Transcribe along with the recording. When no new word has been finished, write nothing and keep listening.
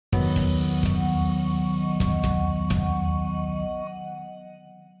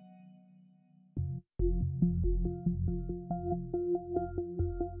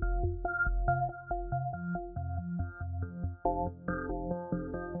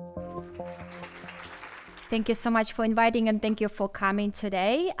Thank you so much for inviting, and thank you for coming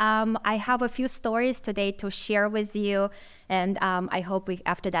today. I have a few stories today to share with you, and I hope we,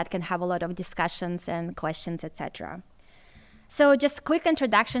 after that, can have a lot of discussions and questions, etc. So just a quick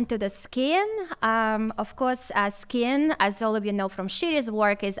introduction to the skin. Of course, skin, as all of you know from Shiri's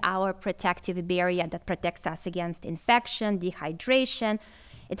work, is our protective barrier that protects us against infection, dehydration.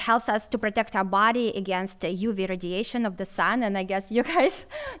 It helps us to protect our body against the UV radiation of the sun, and I guess you guys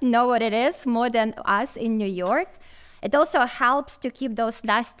know what it is more than us in New York. It also helps to keep those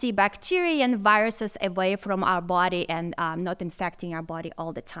nasty bacteria and viruses away from our body and not infecting our body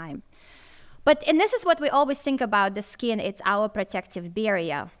all the time. And this is what we always think about the skin, it's our protective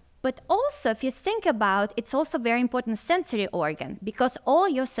barrier. But also, if you think about, it's also a very important sensory organ, because all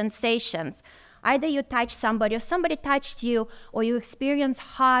your sensations, either you touch somebody or somebody touched you, or you experience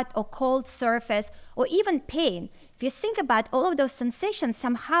hot or cold surface, or even pain. If you think about all of those sensations,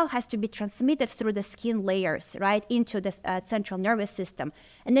 somehow has to be transmitted through the skin layers, right, into the central nervous system.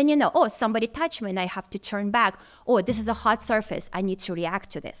 And then you know, oh, somebody touched me and I have to turn back. Oh, this is a hot surface, I need to react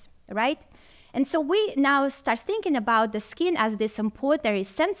to this, right? And so we now start thinking about the skin as this important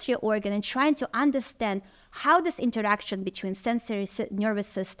sensory organ and trying to understand how this interaction between sensory nervous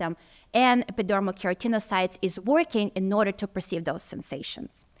system and epidermal keratinocytes is working in order to perceive those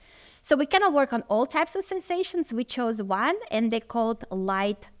sensations. So we cannot work on all types of sensations. We chose one, and they called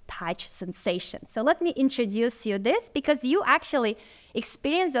light touch sensation. So let me introduce you this, because you actually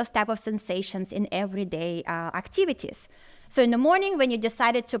experience those type of sensations in everyday activities. So in the morning, when you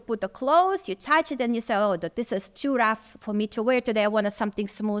decided to put the clothes, you touch it and you say, oh, this is too rough for me to wear today. I wanted something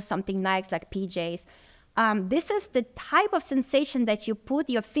smooth, something nice like PJs. This is the type of sensation that you put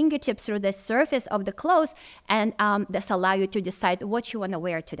your fingertips through the surface of the clothes, and this allows you to decide what you want to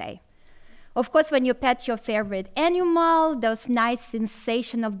wear today. Of course, when you pet your favorite animal, those nice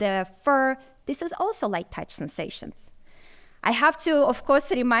sensation of the fur, this is also light touch sensations. I have to, of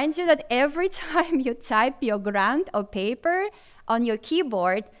course, remind you that every time you type your grant or paper on your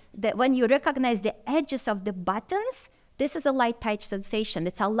keyboard, that when you recognize the edges of the buttons, this is a light touch sensation.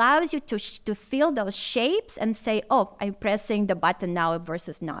 It allows you to feel those shapes and say, oh, I'm pressing the button now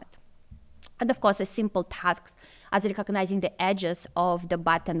versus not. And of course, a simple task as recognizing the edges of the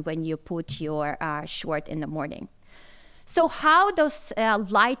button when you put your short in the morning. So how those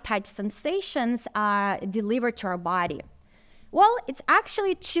light touch sensations are delivered to our body? Well, it's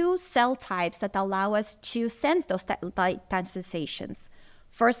actually two cell types that allow us to sense those light touch sensations.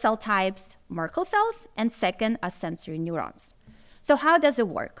 First cell types, Merkel cells, and second are sensory neurons. So how does it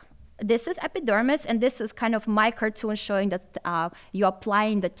work? This is epidermis, and this is kind of my cartoon showing that you're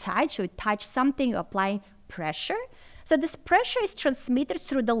applying the touch. You touch something, you're applying pressure. So this pressure is transmitted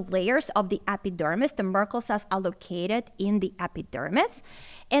through the layers of the epidermis. The Merkel cells are located in the epidermis.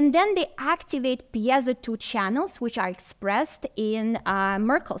 And then they activate piezo-2 channels, which are expressed in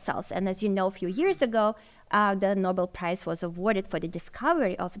Merkel cells. And as you know, a few years ago, the Nobel Prize was awarded for the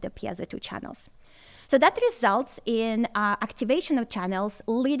discovery of the piezo-2 channels. So that results in activation of channels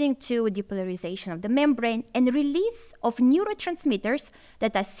leading to depolarization of the membrane and release of neurotransmitters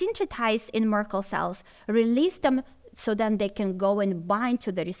that are synthesized in Merkel cells, release them so then they can go and bind to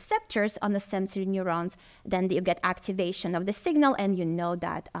the receptors on the sensory neurons. Then you get activation of the signal and you know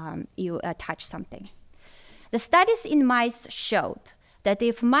that you touch something. The studies in mice showed that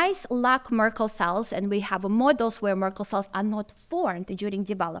if mice lack Merkel cells, and we have models where Merkel cells are not formed during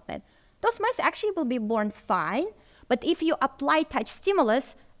development, those mice actually will be born fine, but if you apply touch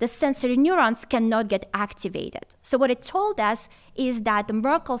stimulus, the sensory neurons cannot get activated. So what it told us is that the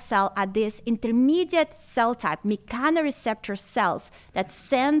Merkel cell are these intermediate cell type, mechanoreceptor cells that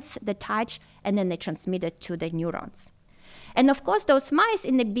sense the touch and then they transmit it to the neurons. And of course, those mice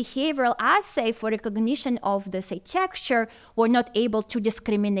in the behavioral assay for recognition of the, say, texture were not able to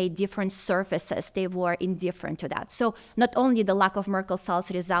discriminate different surfaces. They were indifferent to that. So not only the lack of Merkel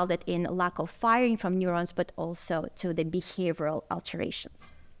cells resulted in lack of firing from neurons, but also to the behavioral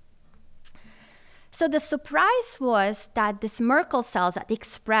alterations. So the surprise was that these Merkel cells that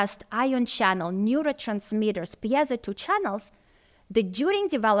expressed ion channel neurotransmitters, piezo-2 channels, that during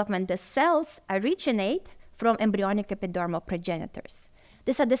development, the cells originate from embryonic epidermal progenitors.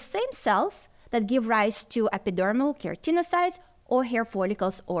 These are the same cells that give rise to epidermal keratinocytes or hair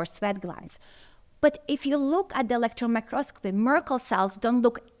follicles or sweat glands. But if you look at the electron microscopy, Merkel cells don't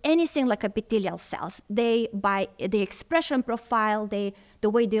look anything like epithelial cells. They, by the expression profile, the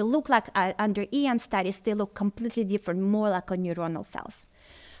way they look like under EM studies, they look completely different, more like a neuronal cells.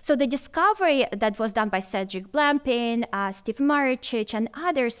 So the discovery that was done by Cedric Blampin, Steve Marichich, and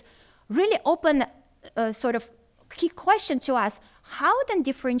others really opened sort of key question to us, how then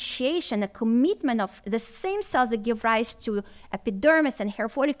differentiation, a commitment of the same cells that give rise to epidermis and hair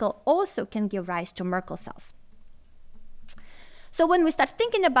follicle also can give rise to Merkel cells? So when we start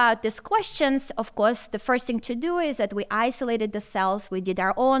thinking about these questions, of course, the first thing to do is that we isolated the cells. We did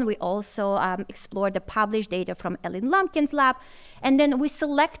our own. We also explored the published data from Ellen Lumpkin's lab. And then we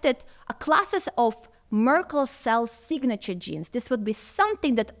selected classes of Merkel cell signature genes. This would be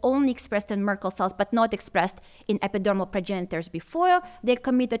something that only expressed in Merkel cells, but not expressed in epidermal progenitors before they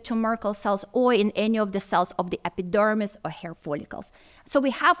committed to Merkel cells or in any of the cells of the epidermis or hair follicles. So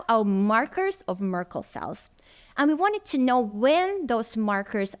we have our markers of Merkel cells. And we wanted to know when those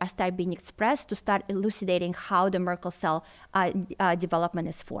markers start being expressed to start elucidating how the Merkel cell development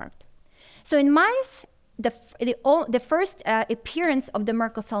is formed. So in mice, the first appearance of the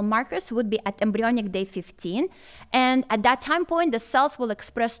Merkel cell markers would be at embryonic day 15. And at that time point, the cells will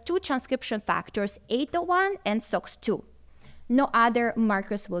express two transcription factors, 801 and SOX2. No other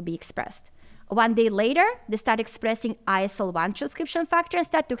markers will be expressed. 1 day later, they start expressing ISL1 transcription factor and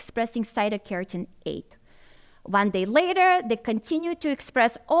start to expressing cytokeratin 8. 1 day later, they continue to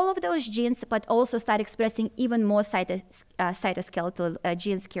express all of those genes, but also start expressing even more cytoskeletal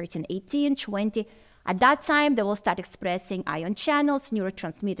genes, keratin 18, 20. At that time, they will start expressing ion channels,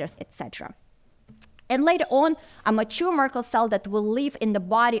 neurotransmitters, etc. And later on, a mature Merkel cell that will live in the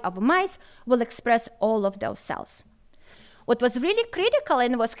body of mice will express all of those cells. What was really critical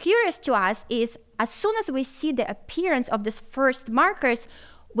and was curious to us is as soon as we see the appearance of these first markers,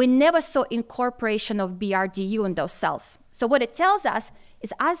 we never saw incorporation of BRDU in those cells. So what it tells us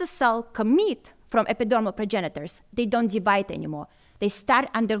is as a cell commit from epidermal progenitors, they don't divide anymore. They start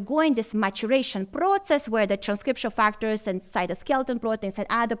undergoing this maturation process where the transcription factors and cytoskeleton proteins and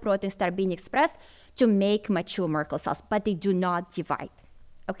other proteins start being expressed to make mature Merkel cells, but they do not divide,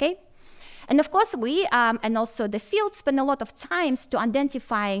 okay? And of course, we and also the field spend a lot of time to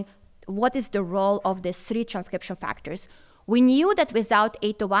identifying what is the role of the 3 transcription factors. We knew that without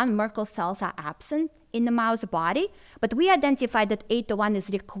 801, Merkel cells are absent in the mouse body, but we identified that 801 is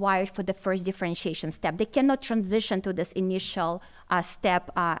required for the first differentiation step. They cannot transition to this initial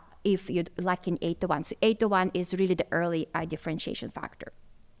step if you lack in 801. So 801 is really the early differentiation factor.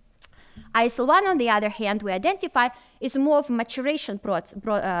 ISL1, on the other hand, we identify is more of maturation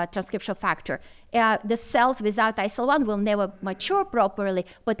transcription factor. The cells without ISL1 will never mature properly,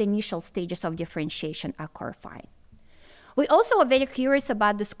 but the initial stages of differentiation occur fine. We also are very curious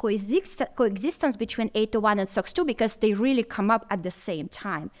about this coexistence between 801 and SOX2 because they really come up at the same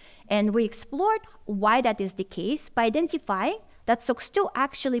time. And we explored why that is the case by identifying that SOX2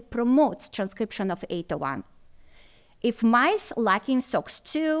 actually promotes transcription of 801. If mice lacking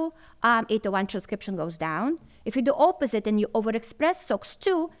SOX2, 801 transcription goes down. If you do opposite and you overexpress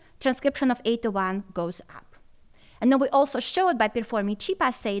SOX2, transcription of 801 goes up. And then we also showed by performing chip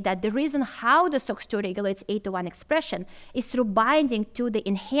assay that the reason how the SOX2 regulates 801 expression is through binding to the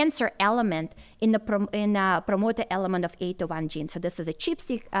enhancer element in the promoter element of 801 gene. So this is a chip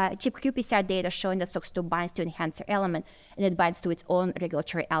qPCR data showing that SOX2 binds to enhancer element, and it binds to its own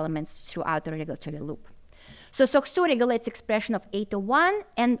regulatory elements throughout the regulatory loop. So SOX2 regulates expression of 801,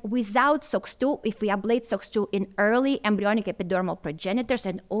 and without SOX2, if we ablate SOX2 in early embryonic epidermal progenitors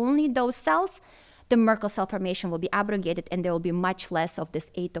and only those cells, the Merkel cell formation will be abrogated and there will be much less of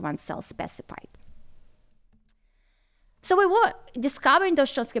this 801 cells specified. So we were discovering those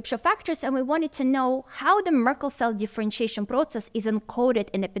transcription factors and we wanted to know how the Merkel cell differentiation process is encoded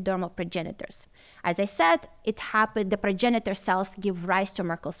in epidermal progenitors. As I said, it happened, the progenitor cells give rise to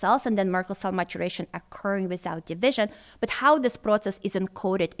Merkel cells and then Merkel cell maturation occurring without division, but how this process is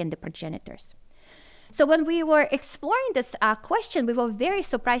encoded in the progenitors. So when we were exploring this question, we were very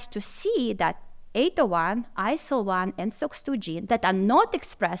surprised to see that 801, ISL1, and SOX2 gene that are not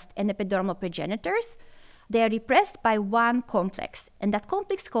expressed in epidermal progenitors, they are repressed by one complex, and that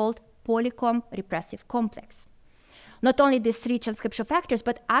complex called polycomb repressive complex. Not only these 3 transcription factors,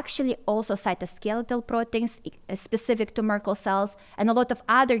 but actually also cytoskeletal proteins specific to Merkel cells, and a lot of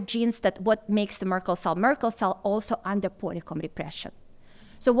other genes that what makes the Merkel cell also under polycomb repression.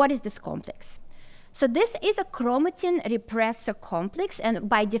 So what is this complex? So this is a chromatin repressor complex, and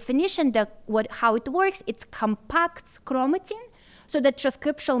by definition, how it works, it compacts chromatin so that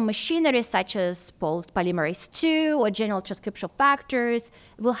transcriptional machinery such as polymerase II or general transcriptional factors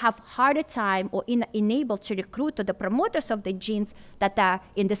will have harder time or unable to recruit to the promoters of the genes that are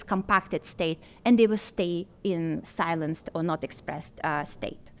in this compacted state, and they will stay in silenced or not expressed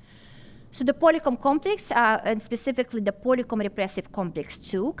state. So the polycomb complex, and specifically the polycomb repressive complex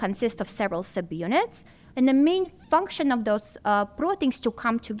 2, consists of several subunits. And the main function of those proteins to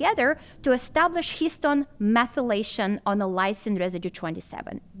come together to establish histone methylation on a lysine residue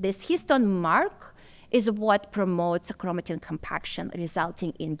 27. This histone mark is what promotes chromatin compaction,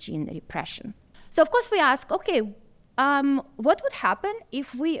 resulting in gene repression. So of course we ask, okay, what would happen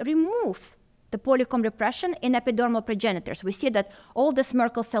if we remove the polycomb repression in epidermal progenitors? We see that all this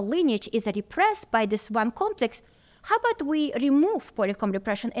Merkel cell lineage is repressed by this one complex. How about we remove polycomb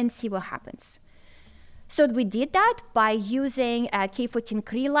repression and see what happens? So we did that by using K14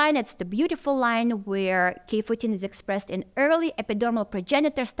 Cre line. It's the beautiful line where K14 is expressed in early epidermal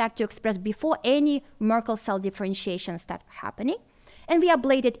progenitors, start to express before any Merkel cell differentiation start happening. And we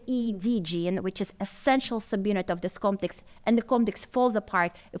ablated ED gene, which is essential subunit of this complex, and the complex falls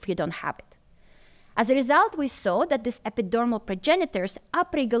apart if you don't have it. As a result, we saw that these epidermal progenitors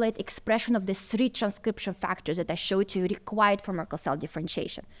upregulate expression of the 3 transcription factors that I showed you required for Merkel cell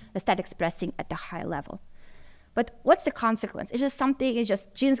differentiation. They start expressing at a high level. But what's the consequence? Is it something, is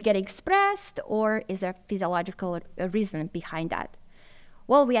just genes getting expressed, or is there physiological reason behind that?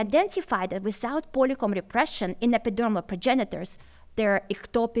 Well, we identified that without polycomb repression in epidermal progenitors, their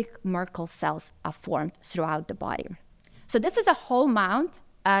ectopic Merkel cells are formed throughout the body. So this is a whole mount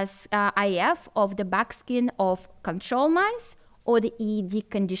as IF of the back skin of control mice or the EED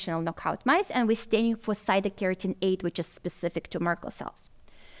conditional knockout mice, and we're staining for cytokeratin 8, which is specific to Merkel cells.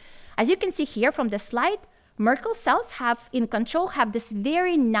 As you can see here from the slide, Merkel cells in control have this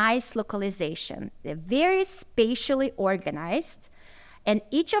very nice localization. They're very spatially organized, and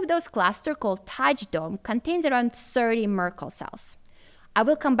each of those clusters called touch dome contains around 30 Merkel cells. I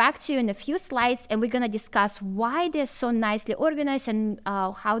will come back to you in a few slides, and we're going to discuss why they're so nicely organized and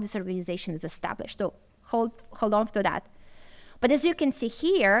how this organization is established. So hold on to that. But as you can see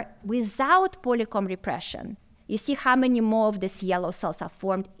here, without polycomb repression, you see how many more of these yellow cells are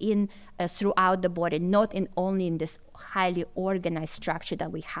formed throughout the body, not only in this highly organized structure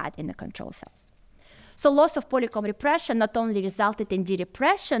that we had in the control cells. So loss of polycomb repression not only resulted in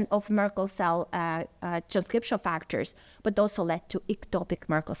de-repression of Merkel cell transcription factors, but also led to ectopic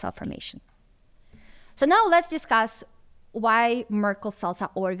Merkel cell formation. So now let's discuss why Merkel cells are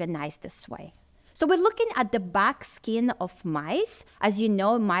organized this way. So we're looking at the back skin of mice. As you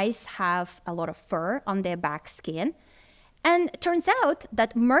know, mice have a lot of fur on their back skin. And it turns out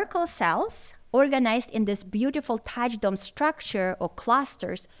that Merkel cells organized in this beautiful touch dome structure or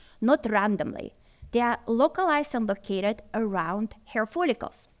clusters, not randomly. They are localized and located around hair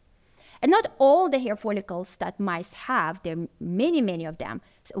follicles. And not all the hair follicles that mice have, there are many, many of them.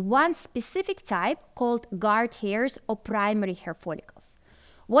 So one specific type called guard hairs or primary hair follicles.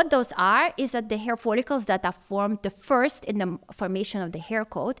 What those are is that the hair follicles that are formed the first in the formation of the hair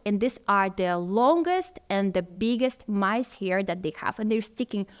coat, and these are the longest and the biggest mice hair that they have, and they're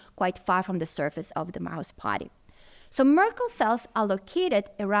sticking quite far from the surface of the mouse body. So Merkel cells are located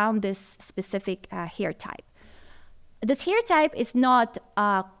around this specific hair type. This hair type is not,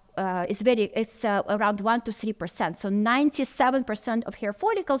 it's around 1 to 3%. So 97% of hair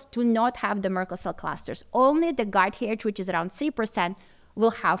follicles do not have the Merkel cell clusters. Only the guard hair, which is around 3%,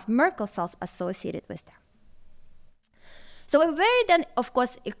 will have Merkel cells associated with them. So we were then, of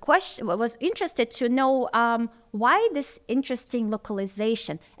course, was interested to know why this interesting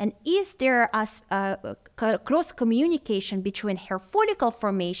localization, and is there a cross communication between hair follicle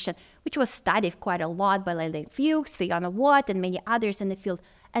formation, which was studied quite a lot by Elena Fuchs, Fiona Watt, and many others in the field,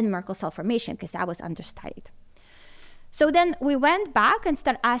 and Merkel cell formation, because that was understudied. So then we went back and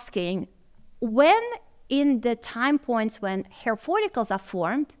started asking, when in the time points when hair follicles are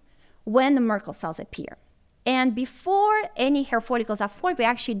formed, when the Merkel cells appear. And before any hair follicles are formed, we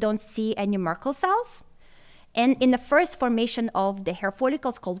actually don't see any Merkel cells. And in the first formation of the hair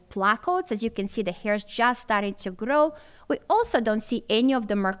follicles called placodes, as you can see, the hair is just starting to grow, we also don't see any of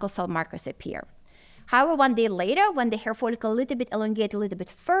the Merkel cell markers appear. However, 1 day later, when the hair follicle a little bit elongates a little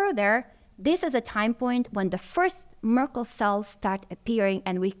bit further, this is a time point when the first Merkel cells start appearing,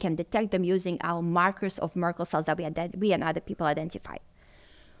 and we can detect them using our markers of Merkel cells that we and other people identified.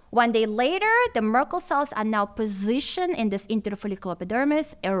 1 day later, the Merkel cells are now positioned in this interfollicular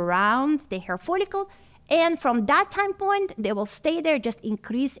epidermis around the hair follicle. And from that time point, they will stay there, just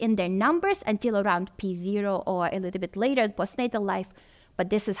increase in their numbers until around P0 or a little bit later in postnatal life. But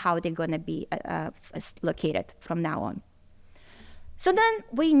this is how they're going to be located from now on. So then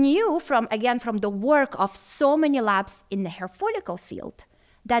we knew from the work of so many labs in the hair follicle field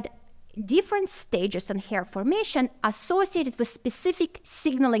that different stages on hair formation associated with specific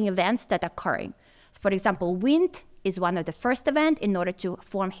signaling events that are occurring. For example, wind is one of the first events in order to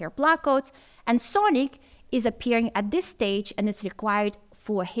form hair placodes, and sonic is appearing at this stage, and it's required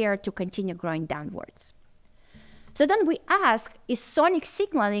for hair to continue growing downwards. So then we ask, is sonic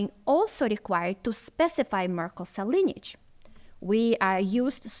signaling also required to specify Merkel cell lineage? We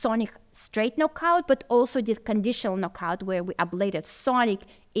used sonic straight knockout, but also did conditional knockout where we ablated sonic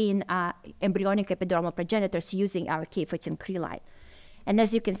in embryonic epidermal progenitors using our K14 CRE. And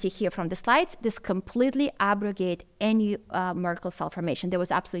as you can see here from the slides, this completely abrogated any Merkel cell formation. There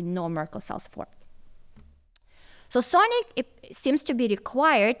was absolutely no Merkel cells formed. So sonic seems to be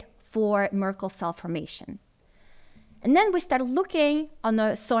required for Merkel cell formation. And then we start looking on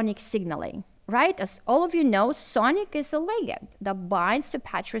the sonic signaling, right? As all of you know, sonic is a ligand that binds to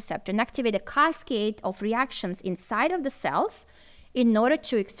patch receptor and activates a cascade of reactions inside of the cells in order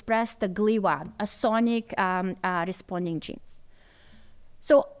to express the GLI1, a sonic responding genes.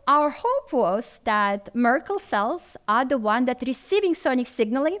 So our hope was that Merkel cells are the one that receiving sonic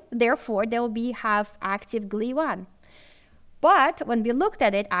signaling, therefore they will have active GLI1. But when we looked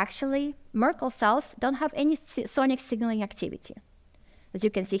at it, actually, Merkel cells don't have any sonic signaling activity. As you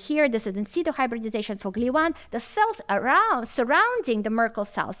can see here, this is in situ hybridization for GLI1. The cells surrounding the Merkel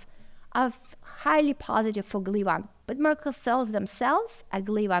cells are highly positive for GLI1, but Merkel cells themselves are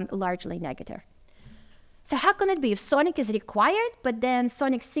GLI1 largely negative. So how can it be? If sonic is required, but then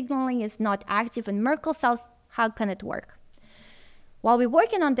sonic signaling is not active in Merkel cells, how can it work? While we're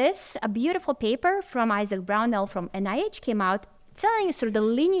working on this, a beautiful paper from Isaac Brownell from NIH came out telling us through the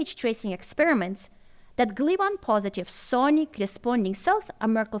lineage tracing experiments that GLI1 positive sonic responding cells are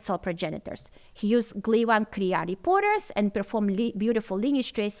Merkel cell progenitors. He used GLI1 CRE reporters and performed beautiful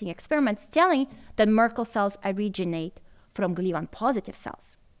lineage tracing experiments telling that Merkel cells originate from GLI1 positive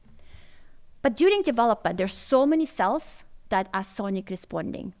cells. But during development, there's so many cells that are sonic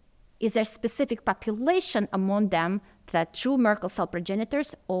responding. Is there a specific population among them that true Merkel cell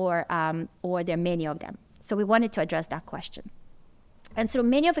progenitors, or there are many of them? So we wanted to address that question. And through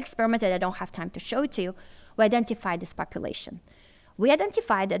many of experiments that I don't have time to show to you, we identified this population. We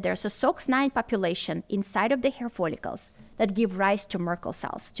identified that there's a SOX9 population inside of the hair follicles that give rise to Merkel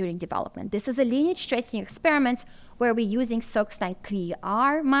cells during development. This is a lineage tracing experiment where we're using SOX9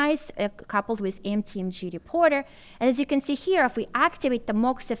 CRE mice coupled with MTMG reporter. And as you can see here, if we activate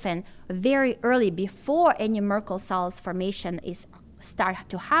tamoxifen very early before any Merkel cells formation start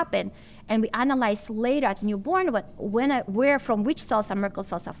to happen, and we analyze later at newborn where from which cells our Merkel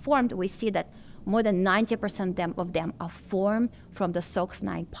cells are formed, we see that more than 90% of them are formed from the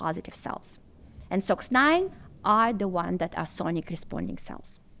SOX9 positive cells. And SOX9 are the ones that are sonic responding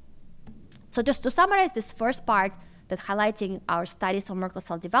cells. So just to summarize this first part that highlighting our studies on Merkel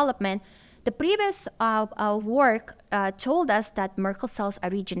cell development, the previous work told us that Merkel cells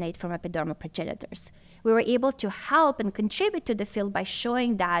originate from epidermal progenitors. We were able to help and contribute to the field by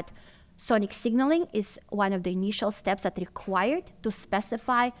showing that sonic signaling is one of the initial steps that required to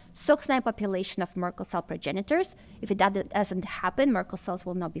specify SOX9 population of Merkel cell progenitors. If that doesn't happen, Merkel cells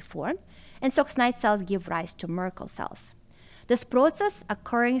will not be formed. And SOX9 cells give rise to Merkel cells. This process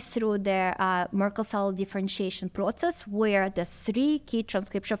occurring through the Merkel cell differentiation process, where the 3 key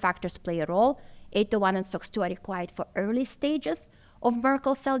transcription factors play a role. A2-1 and SOX2 are required for early stages of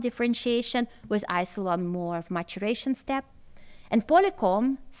Merkel cell differentiation, with ISL1 more of maturation step. And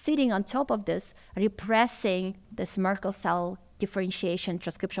polycomb sitting on top of this, repressing this Merkel cell differentiation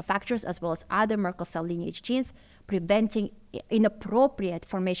transcription factors as well as other Merkel cell lineage genes, preventing inappropriate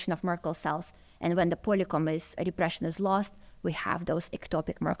formation of Merkel cells. And when the polycomb repression is lost, we have those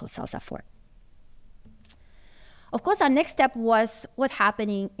ectopic Merkel cells are formed. Of course, our next step was what's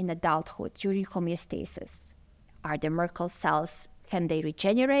happening in adulthood during homeostasis. Are the Merkel cells, can they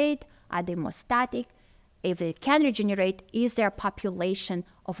regenerate? Are they more static? If they can regenerate, is there a population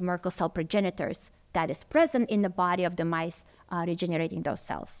of Merkel cell progenitors that is present in the body of the mice regenerating those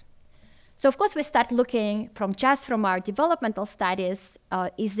cells? So of course, we start looking from our developmental studies,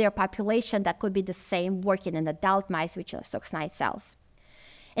 is there a population that could be the same working in adult mice, which are SOX9 cells?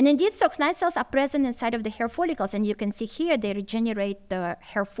 And indeed, SOX9 cells are present inside of the hair follicles, and you can see here they regenerate the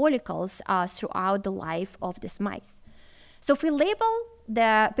hair follicles throughout the life of these mice. So if we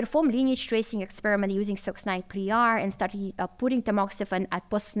perform lineage tracing experiment using SOX9 CRE and start putting tamoxifen at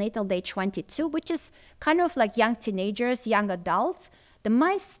postnatal day 22, which is kind of like young teenagers, young adults, the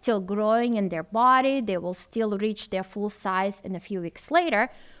mice still growing in their body, they will still reach their full size in a few weeks later.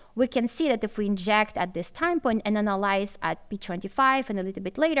 We can see that if we inject at this time point and analyze at P25 and a little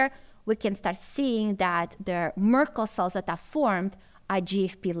bit later, we can start seeing that the Merkel cells that are formed are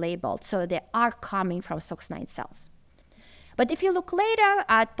GFP labeled, so they are coming from SOX9 cells. But if you look later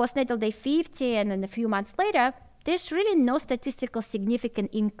at postnatal day 50 and then a few months later, there's really no statistical significant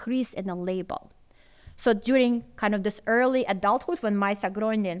increase in the label. So during kind of this early adulthood, when mice are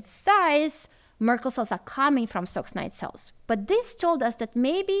growing in size, Merkel cells are coming from SOX9 cells. But this told us that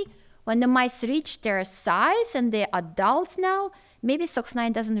maybe when the mice reach their size and they're adults now, maybe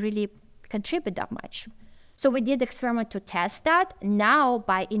SOX9 doesn't really contribute that much. So we did experiment to test that now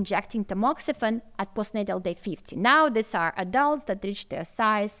by injecting tamoxifen at postnatal day 50. Now these are adults that reach their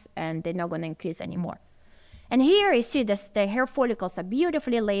size and they're not going to increase anymore. And here you see this, the hair follicles are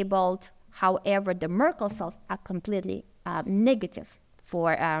beautifully labeled. However, the Merkel cells are completely negative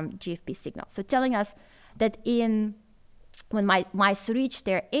for GFP signal. So telling us that when mice reach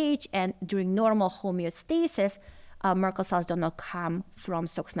their age and during normal homeostasis, Merkel cells do not come from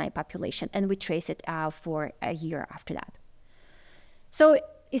SOX9 population, and we trace it for a year after that. So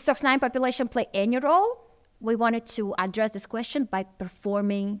is SOX9 population play any role? We wanted to address this question by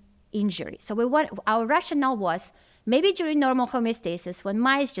performing injury. So our rationale was maybe during normal homeostasis, when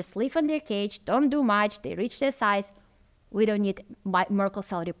mice just live in their cage, don't do much, they reach their size, we don't need Merkel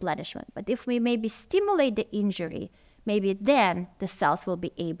cell replenishment. But if we maybe stimulate the injury, maybe then the cells will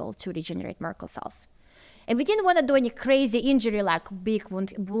be able to regenerate Merkel cells. And we didn't want to do any crazy injury like big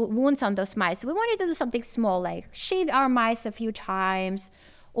wounds on those mice. We wanted to do something small, like shave our mice a few times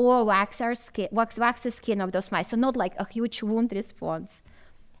or wax the skin of those mice. So not like a huge wound response.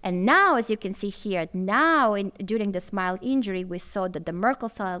 And now, as you can see here, during this mild injury, we saw that the Merkel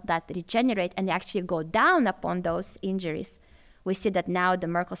cells that regenerate and actually go down upon those injuries. We see that now the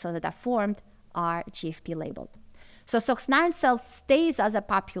Merkel cells that are formed are GFP labeled. So SOX9 cells stays as a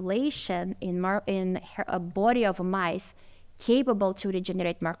population in a body of mice capable to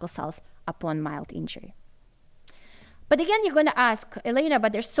regenerate Merkel cells upon mild injury. But again, you're going to ask, Elena,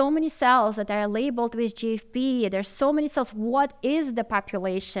 but there's so many cells that are labeled with GFP. There's so many cells. What is the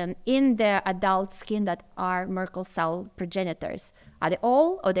population in the adult skin that are Merkel cell progenitors? Are they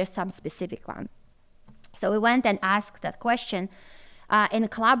all, or there's some specific one? So we went and asked that question in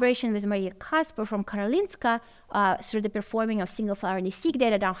collaboration with Maria Kasper from Karolinska, through the performing of single-cell RNA-seq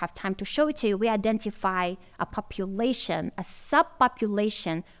data. I don't have time to show it to you. We identify a population, a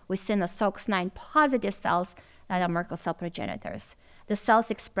subpopulation within the SOX9 positive cells that are Merkel cell progenitors. The cells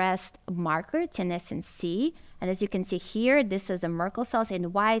expressed a marker, tenascin C, and as you can see here, this is the Merkel cells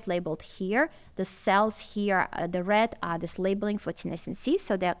in white labeled here. The cells here, the red, are this labeling for tenascin C,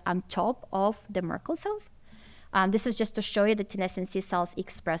 so they're on top of the Merkel cells. This is just to show you that tenascin C cells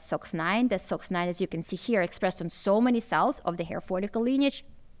express SOX9. The SOX9, as you can see here, expressed on so many cells of the hair follicle lineage,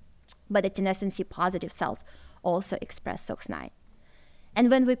 but the tenascin C positive cells also express SOX9. And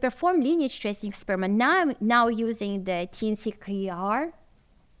when we perform lineage tracing experiment, now using the TNC-CRER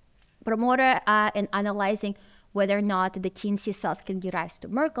promoter and analyzing whether or not the TNC cells can give rise to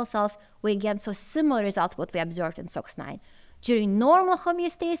Merkel cells, we again saw similar results what we observed in SOX9. During normal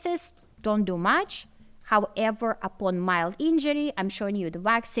homeostasis, don't do much. However, upon mild injury, I'm showing you the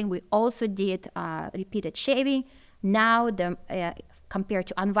waxing, we also did repeated shaving. Now, compared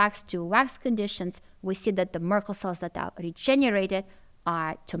to unwaxed to waxed conditions, we see that the Merkel cells that are regenerated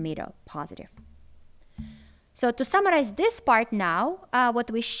are tomato positive. So to summarize this part now, what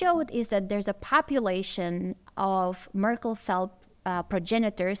we showed is that there's a population of Merkel cell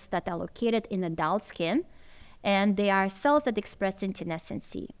progenitors that are located in adult skin, and they are cells that express tenascin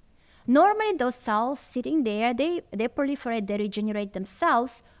C. Normally, those cells sitting there, they proliferate, they regenerate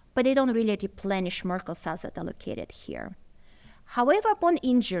themselves, but they don't really replenish Merkel cells that are located here. However, upon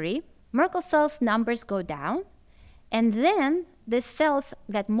injury, Merkel cells numbers go down, and then the cells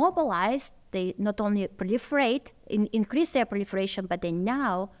get mobilized. They not only proliferate, increase their proliferation, but they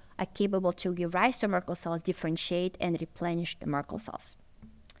now are capable to give rise to Merkel cells, differentiate, and replenish the Merkel cells.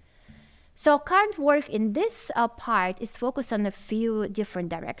 So current work in this part is focused on a few different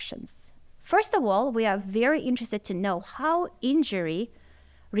directions. First of all, we are very interested to know how injury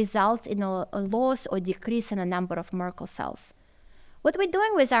results in a loss or decrease in a number of Merkel cells. What we're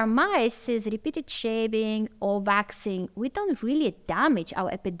doing with our mice is repeated shaving or waxing. We don't really damage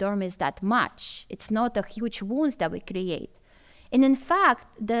our epidermis that much. It's not a huge wounds that we create. And in fact,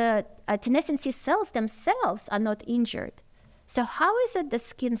 the tenascin C cells themselves are not injured. So how is it the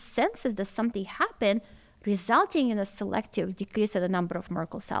skin senses that something happened, resulting in a selective decrease in the number of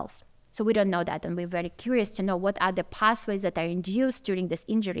Merkel cells? So we don't know that, and we're very curious to know what are the pathways that are induced during this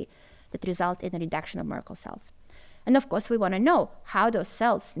injury that result in a reduction of Merkel cells. And of course, we want to know how those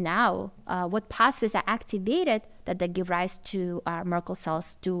cells now, what pathways are activated that they give rise to Merkel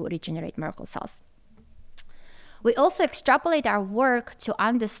cells to regenerate Merkel cells. We also extrapolate our work to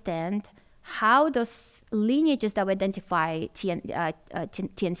understand how those lineages that we identify,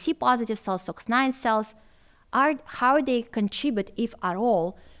 TNC positive cells, SOX9 cells, how they contribute, if at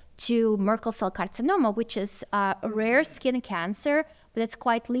all, to Merkel cell carcinoma, which is a rare skin cancer, but it's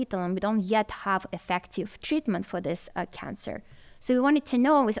quite little, and we don't yet have effective treatment for this cancer. So we wanted to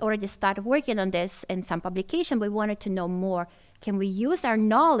know, we already started working on this in some publication, but we wanted to know more. Can we use our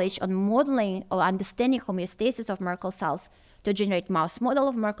knowledge on modeling or understanding homeostasis of Merkel cells to generate mouse model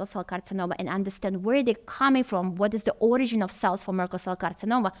of Merkel cell carcinoma and understand where they're coming from, what is the origin of cells for Merkel cell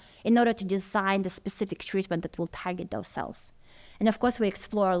carcinoma, in order to design the specific treatment that will target those cells. And of course, we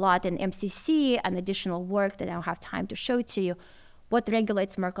explore a lot in MCC and additional work that I don't have time to show to you, what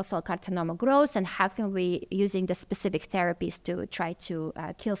regulates Merkel cell carcinoma growth, and how can we, using the specific therapies, to try to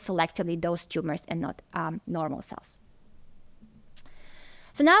kill selectively those tumors and not normal cells.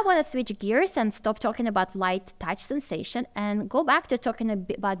 So now I want to switch gears and stop talking about light touch sensation and go back to talking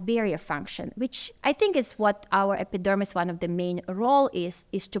about barrier function, which I think is what our epidermis, one of the main role is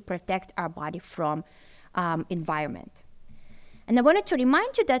to protect our body from environment. And I wanted to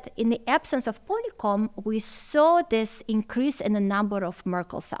remind you that in the absence of polycomb, we saw this increase in the number of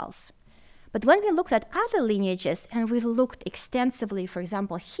Merkel cells. But when we looked at other lineages and we looked extensively, for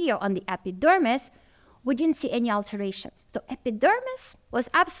example, here on the epidermis, we didn't see any alterations. So epidermis was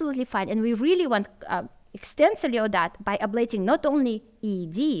absolutely fine. And we really went extensively on that by ablating not only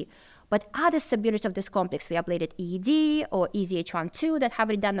EED, but other subunits of this complex. We ablated EED or EZH1/2 that have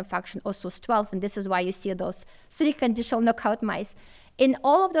redundant function, also SOS12, and this is why you see those 3 conditional knockout mice. In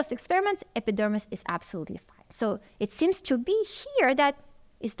all of those experiments, epidermis is absolutely fine. So it seems to be here that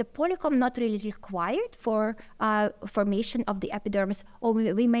is the polycomb not really required for formation of the epidermis, or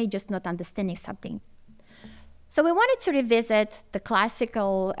we may just not understanding something. So we wanted to revisit the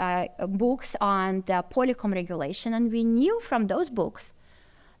classical books on the polycomb regulation, and we knew from those books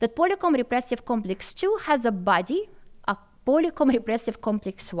that polycomb repressive complex 2 has a body, a polycomb repressive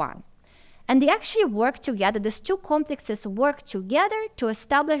complex 1. And they actually work together. These 2 complexes work together to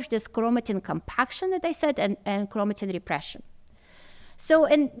establish this chromatin compaction that I said and chromatin repression. So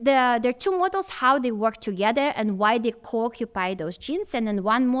in there are 2 models, how they work together and why they co-occupy those genes. And in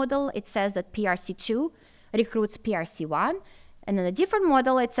one model, it says that PRC2 recruits PRC1. And in a different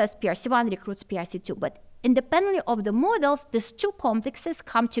model, it says PRC1 recruits PRC2. But independently of the models, these 2 complexes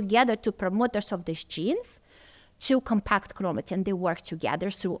come together to promoters of these genes to compact chromatin. They work together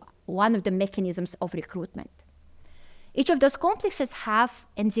through one of the mechanisms of recruitment. Each of those complexes have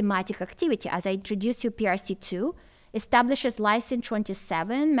enzymatic activity. As I introduced you, PRC2 establishes lysine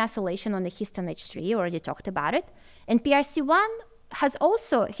 27 methylation on the histone H3, already talked about it. And PRC1 has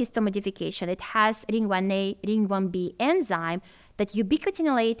also histone modification. It has ring 1A, ring 1B enzyme that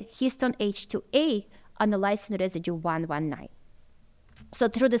ubiquitinolate histone H2A on the lysine residue 119. So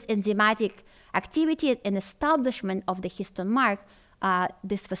through this enzymatic activity and establishment of the histone mark,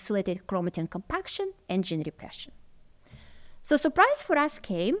 this facilitated chromatin compaction and gene repression. So surprise for us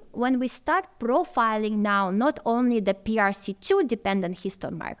came when we start profiling now not only the PRC2 dependent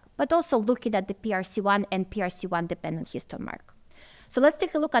histone mark, but also looking at the PRC1 and PRC1 dependent histone mark. So let's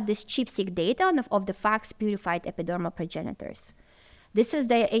take a look at this ChIP-seq data of the FACS purified epidermal progenitors. This is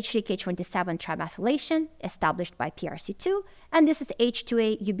the H3K27 trimethylation established by PRC2, and this is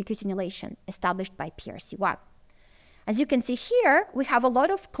H2A ubiquitinolation established by PRC1. As you can see here, we have a lot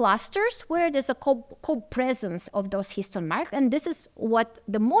of clusters where there's a co-presence of those histone marks, and this is what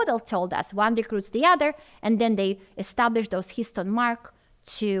the model told us. One recruits the other, and then they establish those histone marks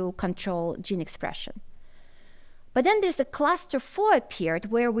to control gene expression. But then there's a cluster 4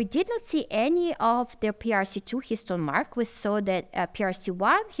 appeared where we did not see any of the PRC2 histone mark. We saw that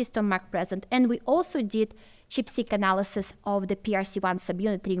PRC1 histone mark present, and we also did ChIP-seq analysis of the PRC1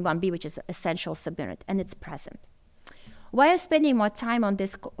 subunit ring 1B, which is an essential subunit, and it's present. Why I'm spending more time on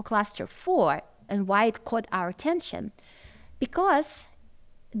this cluster 4 and why it caught our attention? Because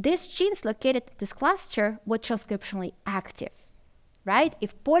these genes located in this cluster were transcriptionally active, right?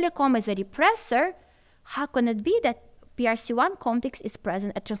 If polycomb is a repressor, how can it be that PRC1 complex is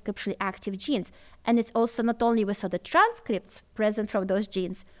present at transcriptionally active genes? And it's also not only we saw the transcripts present from those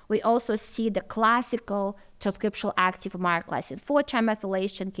genes, we also see the classical transcriptional active mark, lysine 4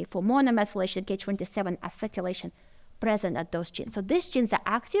 trimethylation, K4 monomethylation, K27 acetylation present at those genes. So these genes are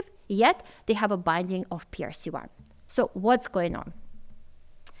active, yet they have a binding of PRC1. So what's going on?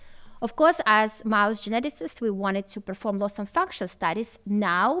 Of course, as mouse geneticists, we wanted to perform loss of function studies,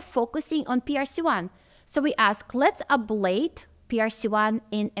 now focusing on PRC1. So we asked, let's ablate PRC1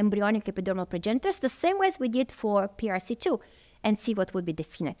 in embryonic epidermal progenitors the same way as we did for PRC2 and see what would be the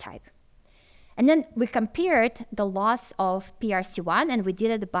phenotype. And then we compared the loss of PRC1, and we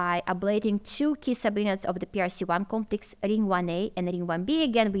did it by ablating 2 key subunits of the PRC1 complex, ring 1A and ring 1B.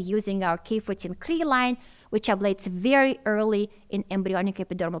 Again, we're using our K14 Cree line, which ablates very early in embryonic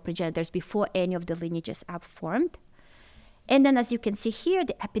epidermal progenitors before any of the lineages are formed. And then as you can see here,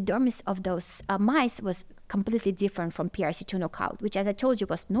 the epidermis of those mice was completely different from PRC2 knockout, which as I told you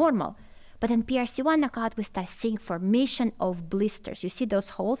was normal. But in PRC1 knockout, we start seeing formation of blisters. You see those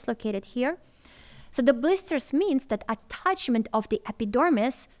holes located here? So the blisters means that attachment of the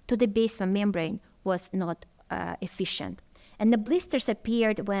epidermis to the basement membrane was not efficient. And the blisters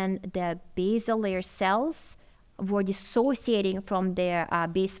appeared when the basal layer cells were dissociating from their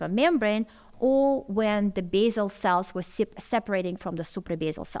basement membrane, or when the basal cells were separating from the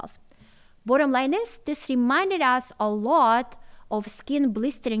suprabasal cells. Bottom line is, this reminded us a lot of skin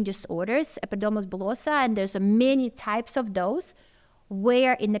blistering disorders, epidermolysis bullosa, and there's many types of those,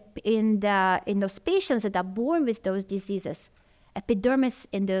 where in those patients that are born with those diseases, epidermis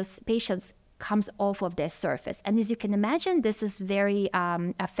in those patients comes off of their surface. And as you can imagine, this is very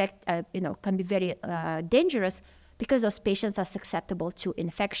can be very dangerous, because those patients are susceptible to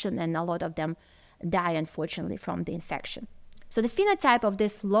infection, and a lot of them die, unfortunately, from the infection. So the phenotype of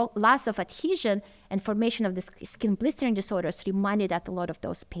this loss of adhesion and formation of the skin blistering disorders reminded us a lot of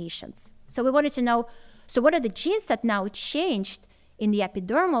those patients. So we wanted to know, so what are the genes that now changed in the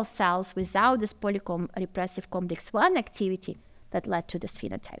epidermal cells without this polycomb repressive complex 1 activity that led to this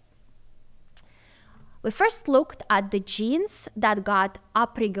phenotype? We first looked at the genes that got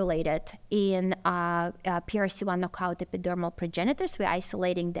upregulated in PRC1 knockout epidermal progenitors. We're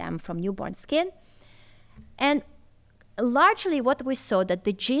isolating them from newborn skin. And largely what we saw that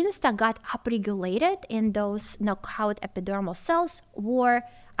the genes that got upregulated in those knockout epidermal cells were,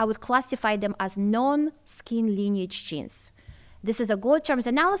 I would classify them as non-skin lineage genes. This is a gold terms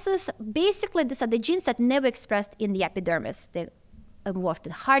analysis. Basically, these are the genes that never expressed in the epidermis. They're involved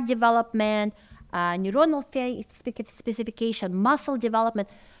in heart development, neuronal specification, muscle development.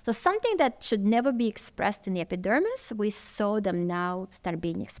 So something that should never be expressed in the epidermis, we saw them now start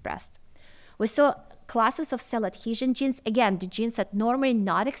being expressed. We saw classes of cell adhesion genes, again, the genes that normally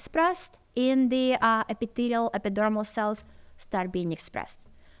not expressed in the epithelial epidermal cells start being expressed.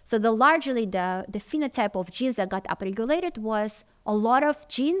 So largely the phenotype of genes that got upregulated was a lot of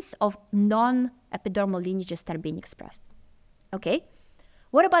genes of non-epidermal lineages start being expressed. Okay?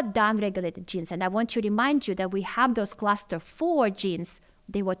 What about downregulated genes? And I want to remind you that we have those cluster 4 genes.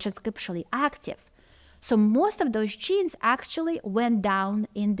 They were transcriptionally active. So most of those genes actually went down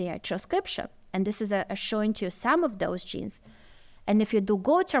in their transcription. And this is showing to you some of those genes. And if you do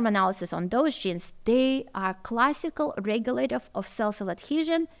gold term analysis on those genes, they are classical regulator of cell-cell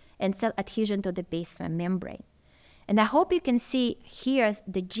adhesion and cell adhesion to the basement membrane. And I hope you can see here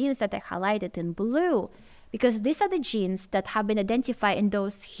the genes that I highlighted in blue, because these are the genes that have been identified in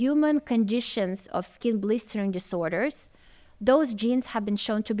those human conditions of skin blistering disorders. Those genes have been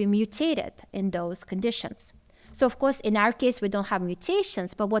shown to be mutated in those conditions. So of course, in our case, we don't have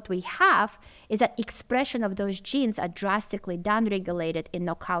mutations, but what we have is that expression of those genes are drastically downregulated in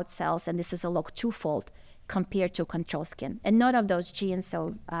knockout cells, and this is a log 2-fold compared to control skin. And none of those genes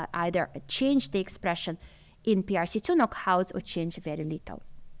either change the expression in PRC2 knockouts or change very little.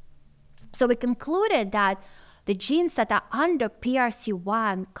 So we concluded that the genes that are under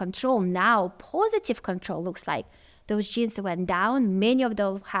PRC1 control now, positive control looks like, those genes went down. Many of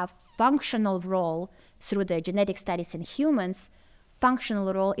them have functional role through the genetic studies in humans,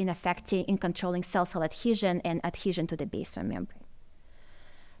 functional role in controlling cell-cell adhesion and adhesion to the basement membrane.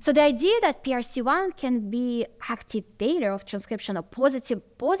 So the idea that PRC1 can be activator of transcription or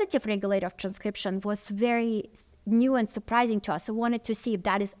positive regulator of transcription was very new and surprising to us. So we wanted to see if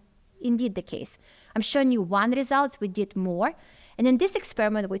that is indeed the case. I'm showing you one result. We did more. And in this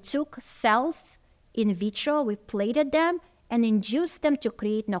experiment, we took cells in vitro, we plated them, and induced them to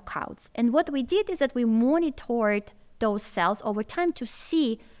create knockouts. And what we did is that we monitored those cells over time to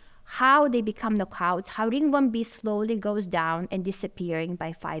see how they become knockouts, how ring 1B slowly goes down and disappearing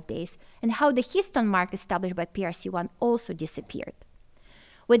by 5 days, and how the histone mark established by PRC1 also disappeared.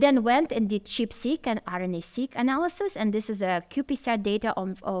 We then went and did ChIP-seq and RNA-seq analysis, and this is a qPCR data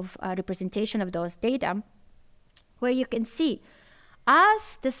of representation of those data, where you can see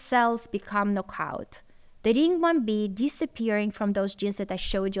as the cells become knockout, the ring 1B disappearing from those genes that I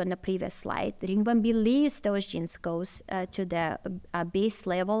showed you on the previous slide. The ring 1B leaves those genes, goes to the base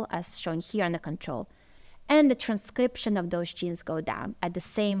level as shown here on the control. And the transcription of those genes go down at the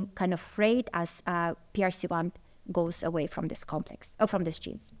same kind of rate as PRC1 goes away from this complex, or from these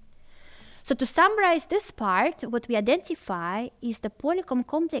genes. So to summarize this part, what we identify is the polycomb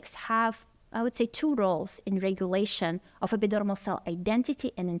complex have, I would say, 2 roles in regulation of epidermal cell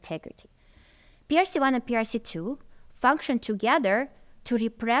identity and integrity. PRC1 and PRC2 function together to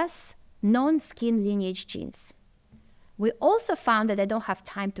repress non-skin lineage genes. We also found that I don't have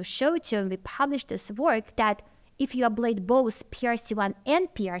time to show it to you, and we published this work, that if you ablate both PRC1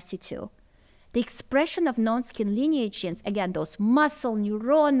 and PRC2, the expression of non-skin lineage genes, again, those muscle,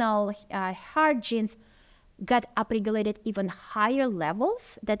 neuronal, heart genes, got upregulated even higher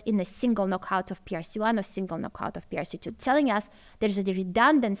levels than in a single knockout of PRC1 or single knockout of PRC2, telling us there's a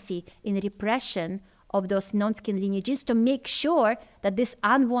redundancy in repression of those non-skin lineages to make sure that these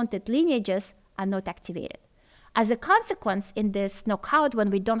unwanted lineages are not activated. As a consequence, in this knockout,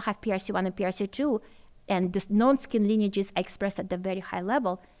 when we don't have PRC1 and PRC2, and this non-skin lineages are expressed at the very high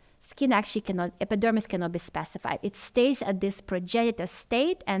level, skin actually cannot, epidermis cannot be specified. It stays at this progenitor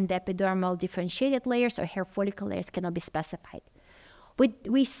state, and the epidermal differentiated layers or hair follicle layers cannot be specified.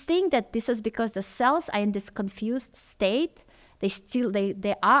 We think that this is because the cells are in this confused state.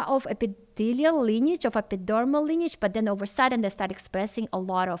 They are of epithelial lineage, of epidermal lineage, but then over sudden they start expressing a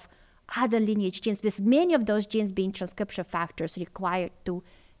lot of other lineage genes, with many of those genes being transcription factors required to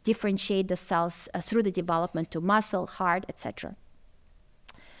differentiate the cells through the development to muscle, heart, etc.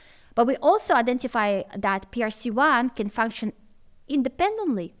 But we also identify that PRC1 can function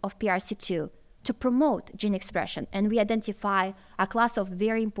independently of PRC2 to promote gene expression. And we identify a class of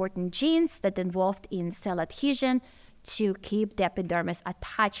very important genes that are involved in cell adhesion to keep the epidermis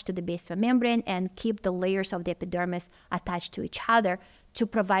attached to the basement membrane and keep the layers of the epidermis attached to each other to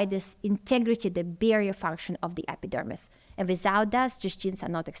provide this integrity, the barrier function of the epidermis. And without that, these genes are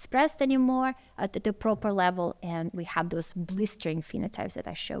not expressed anymore at the proper level, and we have those blistering phenotypes that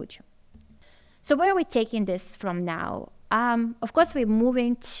I showed you. So where are we taking this from now? Of course, we're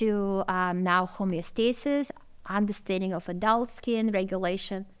moving to now homeostasis, understanding of adult skin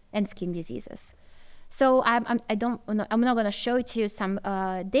regulation, and skin diseases. So I'm not going to show you some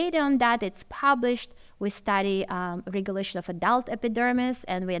data on that. It's published. We study regulation of adult epidermis,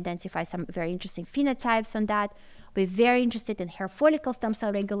 and we identify some very interesting phenotypes on that. We're very interested in hair follicle stem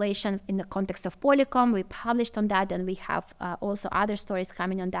cell regulation in the context of polycomb. We published on that, and we have also other stories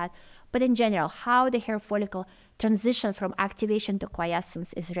coming on that. But in general, how the hair follicle transition from activation to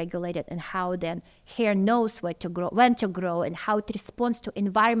quiescence is regulated, and how then hair knows when to grow, and how it responds to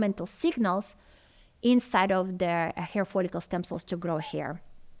environmental signals inside of the hair follicle stem cells to grow hair.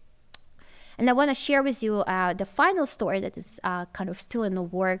 And I want to share with you the final story that is kind of still in the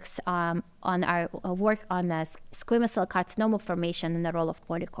works on our work on squamous cell carcinoma formation and the role of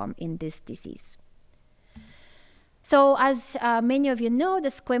polycomb in this disease. So as many of you know, the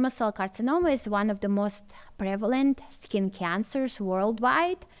squamous cell carcinoma is one of the most prevalent skin cancers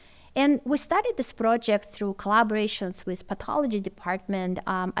worldwide. And we started this project through collaborations with pathology department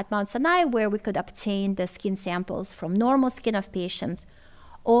at Mount Sinai, where we could obtain the skin samples from normal skin of patients,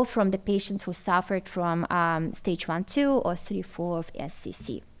 or from the patients who suffered from stage 1, 2, or 3, 4 of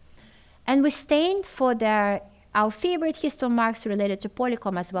SCC. And we stained for our favorite histone marks related to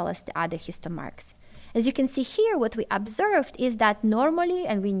polycomb, as well as the other histone marks. As you can see here, what we observed is that normally,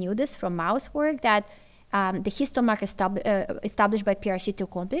 and we knew this from mouse work, that the histone mark established by PRC2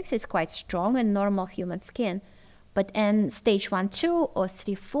 complex is quite strong in normal human skin. But in stage 1, 2, or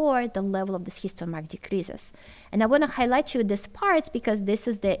 3, 4, the level of this histone mark decreases. And I want to highlight you these parts because this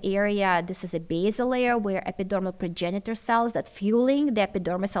is the area, this is a basal layer where epidermal progenitor cells that fueling the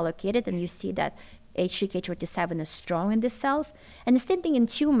epidermis are located, and you see that H3K27 is strong in these cells. And the same thing in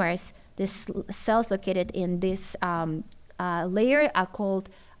tumors. These cells located in this layer are called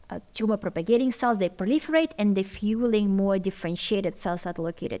tumor propagating cells. They proliferate, and they're fueling more differentiated cells that are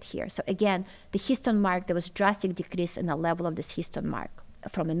located here. So again, the histone mark, there was drastic decrease in the level of this histone mark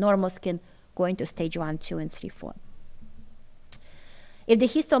from a normal skin going to stage 1, 2, and 3, 4. If the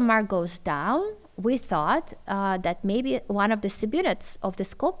histone mark goes down, we thought that maybe one of the subunits of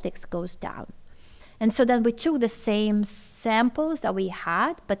this complex goes down. And so then we took the same samples that we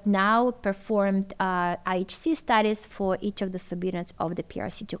had, but now performed IHC studies for each of the subunits of the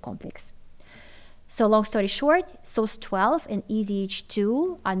PRC2 complex. So long story short, SOS12 and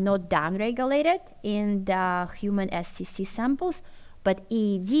EZH2 are not downregulated in the human SCC samples, but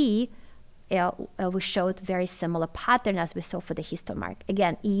EED, we showed very similar pattern as we saw for the histone mark.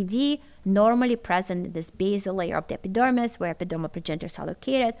 Again, EED normally present in this basal layer of the epidermis where epidermal progenitors are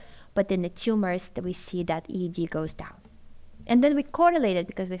located, but in the tumors that we see that EED goes down. And then we correlated,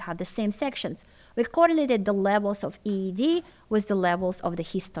 because we have the same sections, we correlated the levels of EED with the levels of the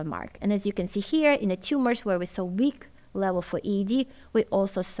histone mark. And as you can see here, in the tumors where we saw weak level for EED, we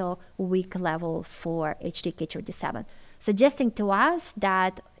also saw weak level for H3K27, suggesting to us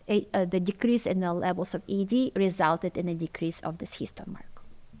that the decrease in the levels of EED resulted in a decrease of this histone mark.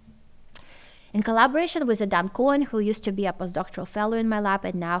 In collaboration with Adam Cohen, who used to be a postdoctoral fellow in my lab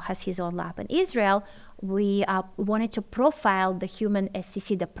and now has his own lab in Israel, we wanted to profile the human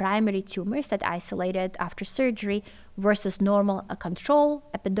SCC, the primary tumors that isolated after surgery versus normal control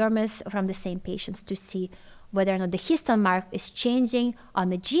epidermis from the same patients to see whether or not the histone mark is changing on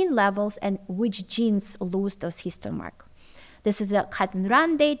the gene levels and which genes lose those histone mark. This is a cut and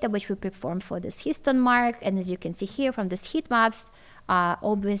run data which we performed for this histone mark, and as you can see here from these heat maps,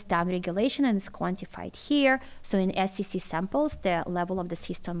 obvious downregulation, and it's quantified here. So in SCC samples, the level of this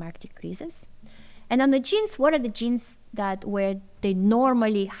histone mark decreases. And on the genes, what are the genes that where they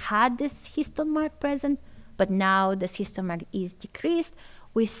normally had this histone mark present, but now this histone mark is decreased?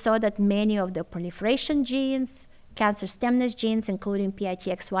 We saw that many of the proliferation genes, cancer stemness genes, including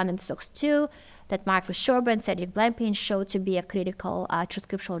PITX1 and SOX2, that Marcus Schober and Cedric Blancpain showed to be a critical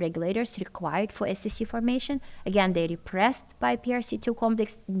transcriptional regulators required for SCC formation. Again, they repressed by PRC2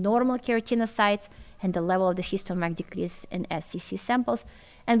 complex, normal keratinocytes, and the level of the histone mark decrease in SCC samples.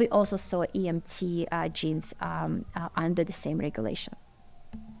 And we also saw EMT genes under the same regulation.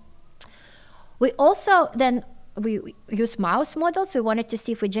 We also then we use mouse models. We wanted to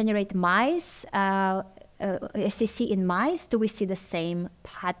see if we generate mice, SCC in mice, do we see the same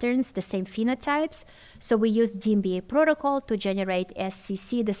patterns, the same phenotypes? So we use DMBA protocol to generate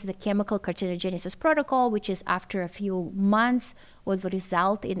SCC. This is a chemical carcinogenesis protocol, which is after a few months will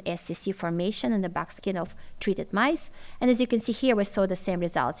result in SCC formation in the back skin of treated mice. And as you can see here, we saw the same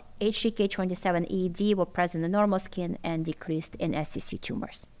results. H3K27 EED were present in the normal skin and decreased in SCC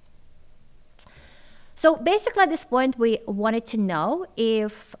tumors. So basically at this point, we wanted to know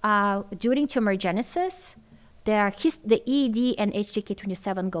if during tumorigenesis, the EED and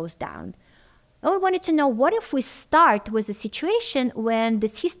H3K27 goes down. And we wanted to know what if we start with a situation when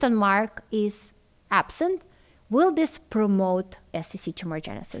this histone mark is absent, will this promote SCC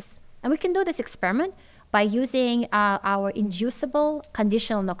tumorigenesis? And we can do this experiment by using our inducible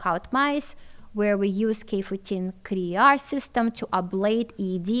conditional knockout mice, where we use K14 CRIER system to ablate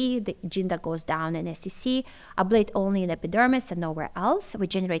EED, the gene that goes down in SCC, ablate only in epidermis and nowhere else. We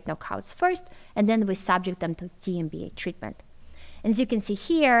generate knockouts first, and then we subject them to DMBA treatment. And as you can see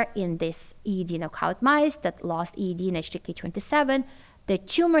here in this EED knockout mice that lost EED and H3K27, the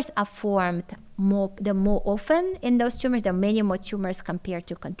tumors are formed more often in those tumors. There are many more tumors compared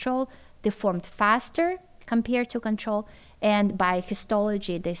to control. They formed faster compared to control. And by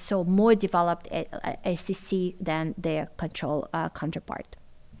histology, they saw more developed SCC than their control counterpart.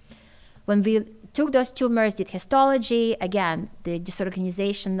 When we took those tumors, did histology, again, the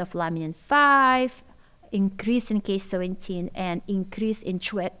disorganization of laminin 5, increase in K17, and increase in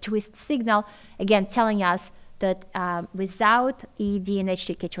twist signal, again, telling us that without EED and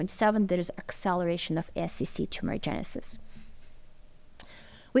H3K27, there is acceleration of SCC tumorigenesis.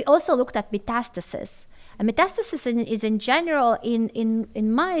 We also looked at metastasis. And metastasis is in general in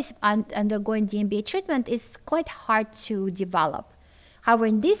mice undergoing DMBA treatment is quite hard to develop. However,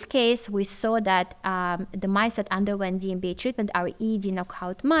 in this case, we saw that the mice that underwent DMBA treatment, our EED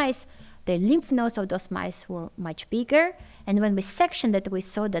knockout mice, the lymph nodes of those mice were much bigger. And when we sectioned it, we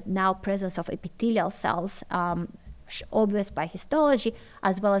saw that now presence of epithelial cells, obvious by histology,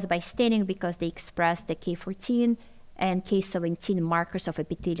 as well as by staining because they express the K14 and K17 markers of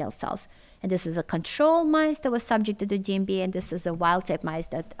epithelial cells. And this is a control mice that was subjected to DMBA, and this is a wild-type mice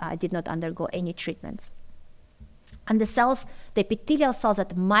that did not undergo any treatments. And the cells, the epithelial cells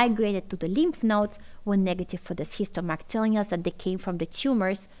that migrated to the lymph nodes were negative for this histone mark, telling us that they came from the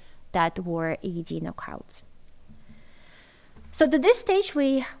tumors that were EED knockouts. So to this stage,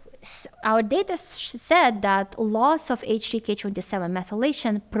 our data said that loss of H3K27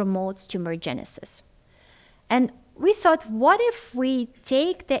 methylation promotes tumorigenesis. And we thought, what if we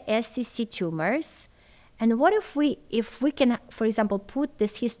take the SCC tumors, and what if we can, for example, put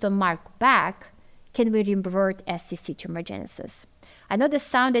this histone mark back, can we revert SCC tumorigenesis? I know this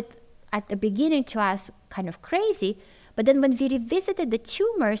sounded at the beginning to us kind of crazy, but then when we revisited the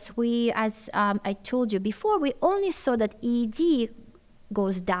tumors, as I told you before, we only saw that EED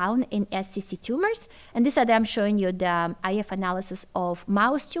goes down in SCC tumors. And this is I'm showing you the IF analysis of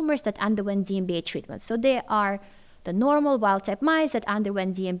mouse tumors that underwent DMBA treatment. So they are the normal wild-type mice that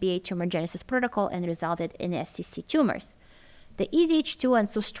underwent DMBA tumorigenesis protocol and resulted in SCC tumors. The EZH2 and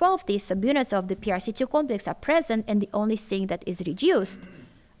SUS12, the subunits of the PRC2 complex, are present, and the only thing that is reduced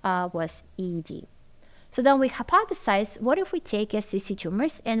was EED. So then we hypothesized, what if we take SCC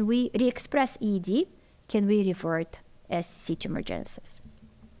tumors and we re-express EED? Can we revert SCC tumorigenesis?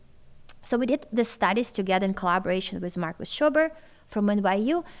 So we did the studies together in collaboration with Marcus Schober from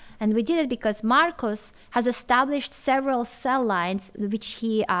NYU, and we did it because Marcus has established several cell lines which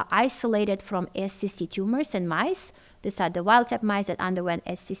he isolated from SCC tumors in mice These are the wild-type mice that underwent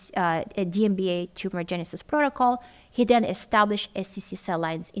a DMBA tumor genesis protocol. He then established SCC cell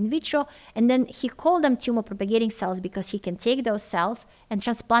lines in vitro, and then he called them tumor-propagating cells because he can take those cells and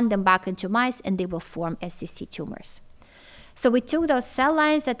transplant them back into mice, and they will form SCC tumors. So we took those cell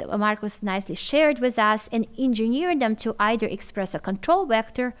lines that Marcus nicely shared with us and engineered them to either express a control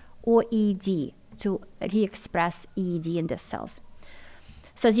vector or EED, to re-express EED in the cells.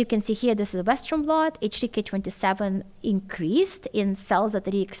 So as you can see here, this is a Western blot. H3K27 increased in cells that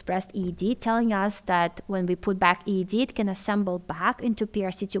re-expressed EED, telling us that when we put back EED, it can assemble back into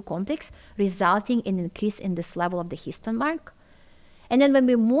PRC2 complex, resulting in an increase in this level of the histone mark. And then when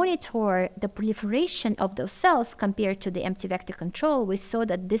we monitor the proliferation of those cells compared to the empty vector control, we saw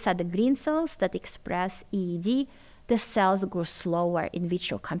that these are the green cells that express EED. The cells grew slower in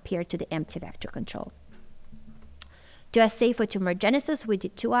vitro compared to the empty vector control. To assay for tumorigenesis, we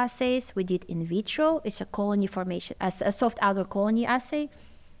did 2 assays. We did in vitro. It's a colony formation, a soft agar colony assay.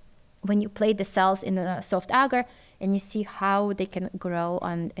 When you plate the cells in a soft agar and you see how they can grow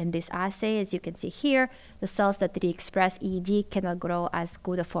in this assay, as you can see here, the cells that re-express EED cannot grow as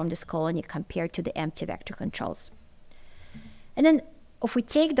good or form this colony compared to the empty vector controls. And then if we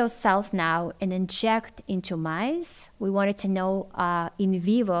take those cells now and inject into mice, we wanted to know in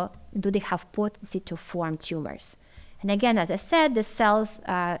vivo, do they have potency to form tumors? And again, as I said, the cells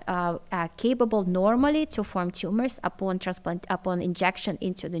are capable normally to form tumors upon injection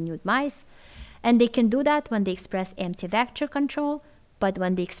into the nude mice. And they can do that when they express empty vector control, but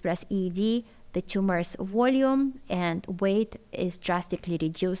when they express EED, the tumor's volume and weight is drastically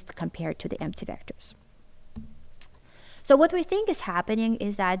reduced compared to the empty vectors. So what we think is happening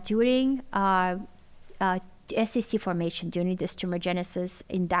is that during SCC formation, during this tumorigenesis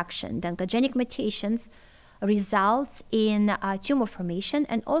induction, the oncogenic mutations results in tumor formation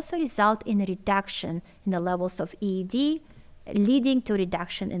and also result in a reduction in the levels of EED, leading to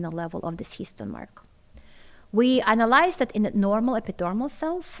reduction in the level of this histone mark. We analyzed that in normal epidermal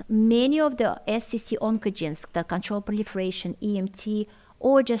cells, many of the SCC oncogenes that control proliferation, EMT,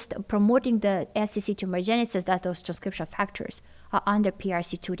 or just promoting the SCC tumorigenesis, that those transcription factors, are under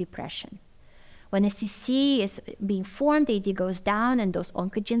PRC2 repression. When SCC is being formed, AD goes down, and those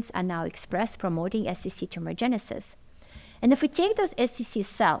oncogenes are now expressed, promoting SCC tumorigenesis. And if we take those SCC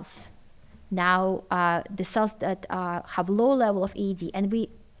cells, now the cells that have low level of EED, and we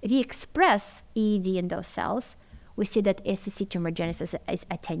re-express EED in those cells, we see that SCC tumorigenesis is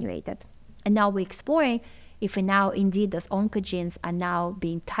attenuated. And now we're exploring if we now indeed those oncogenes are now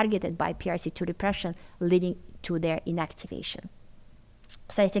being targeted by PRC2 repression, leading to their inactivation.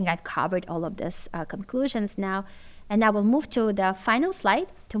 So I think I covered all of these conclusions now. And I will move to the final slide,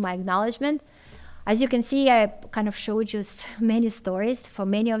 to my acknowledgement. As you can see, I kind of showed you many stories. For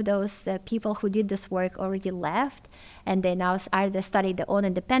many of those people who did this work already left, and they now either studied their own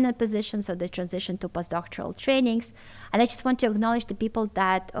independent positions or they transitioned to postdoctoral trainings. And I just want to acknowledge the people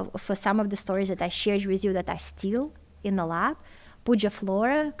that, for some of the stories that I shared with you that are still in the lab. Pooja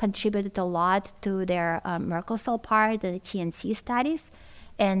Flora contributed a lot to their Merkel cell part, the TNC studies.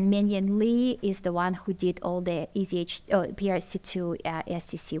 And Menyan Lee is the one who did all the PRC2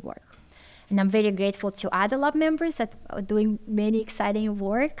 SCC work. And I'm very grateful to other lab members that are doing many exciting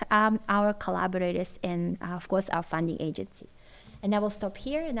work, our collaborators, and of course, our funding agency. And I will stop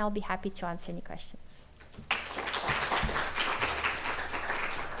here, and I'll be happy to answer any questions.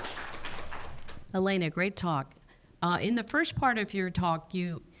 Elena, great talk. In the first part of your talk,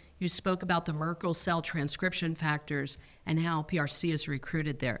 you spoke about the Merkel cell transcription factors and how PRC is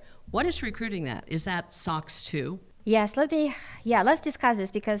recruited there. What is recruiting that? Is that SOX2? Yes, let's discuss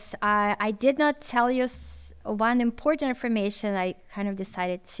this, because I did not tell you one important information. I kind of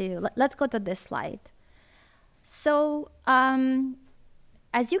decided to, let's go to this slide. So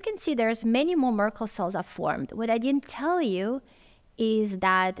as you can see, there's many more Merkel cells are formed. What I didn't tell you is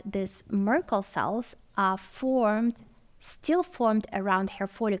that these Merkel cells are still formed around hair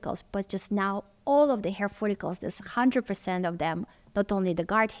follicles, but just now all of the hair follicles, there's 100% of them, not only the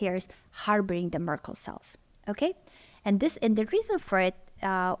guard hairs, harboring the Merkel cells. Okay, and the reason for it,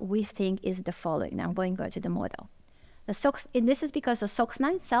 we think, is the following. Now I'm going to go to the model. And this is because the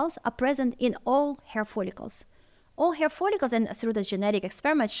SOX9 cells are present in all hair follicles. All hair follicles, and through the genetic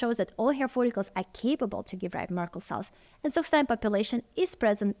experiment, shows that all hair follicles are capable to give rise to Merkel cells, and SOX9 population is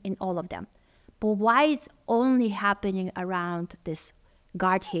present in all of them. But why it's only happening around these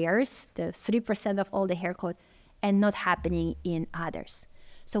guard hairs, the 3% of all the hair coat, and not happening in others?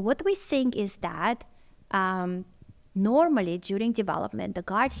 So what we think is that normally during development, the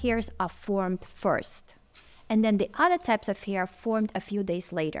guard hairs are formed first, and then the other types of hair are formed a few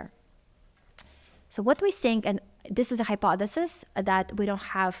days later. So what we think, and this is a hypothesis that we don't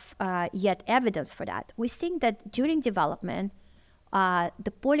have yet evidence for that. We think that during development,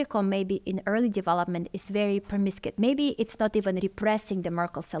 the polycomb maybe in early development is very promiscuous. Maybe it's not even repressing the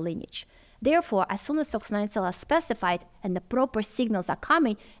Merkel cell lineage. Therefore, as soon as SOX9 cells are specified and the proper signals are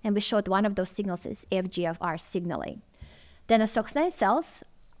coming, and we showed one of those signals is FGFR signaling, then the SOX9 cells,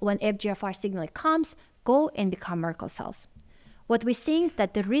 when FGFR signaling comes, go and become Merkel cells. What we think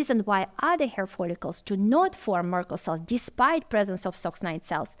that the reason why other hair follicles do not form Merkel cells despite presence of SOX9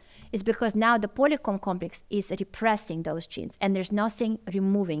 cells is because now the polycomb complex is repressing those genes and there's nothing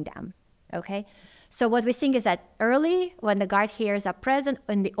removing them, okay? So what we think is that early, when the guard hairs are present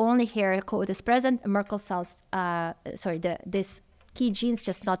and the only hair coat is present, Merkel cells, this key genes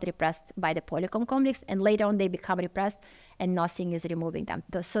just not repressed by the polycomb complex, and later on they become repressed and nothing is removing them.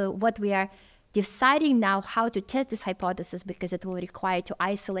 So what we are deciding now how to test this hypothesis, because it will require to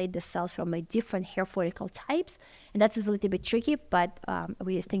isolate the cells from a different hair follicle types, and that is a little bit tricky, but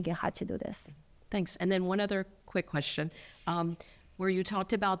we're thinking how to do this. Thanks. And then one other quick question. Where you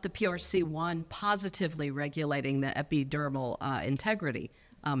talked about the PRC1 positively regulating the epidermal integrity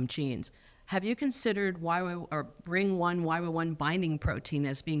genes. Have you considered Ring1 YY1 binding protein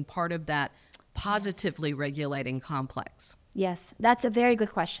as being part of that positively regulating complex? Yes, that's a very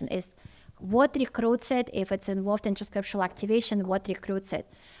good question. Is what recruits it? If it's involved in transcriptional activation, what recruits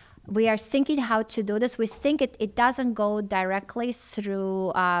it? We are thinking how to do this. We think it doesn't go directly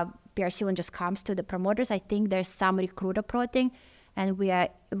through PRC1, just comes to the promoters. I think there's some recruiter protein. And we are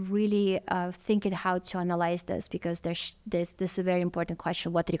really thinking how to analyze this, because this is a very important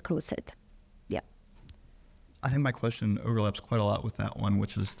question, what recruits it? Yeah. I think my question overlaps quite a lot with that one,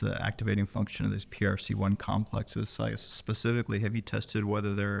 which is the activating function of these PRC1 complexes. So I guess specifically, have you tested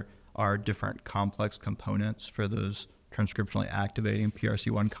whether there are different complex components for those transcriptionally activating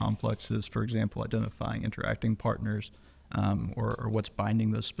PRC1 complexes, for example, identifying interacting partners, or what's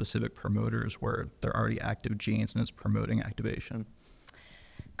binding those specific promoters where they're already active genes and it's promoting activation?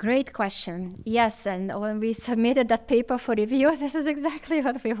 Great question. Yes, and when we submitted that paper for review, this is exactly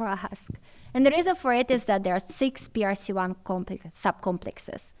what we were asked. And the reason for it is that there are 6 PRC1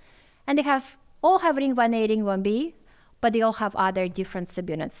 subcomplexes. And they all have ring 1A, ring 1B, but they all have other different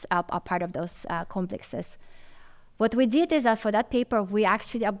subunits are part of those complexes. What we did is that for that paper, we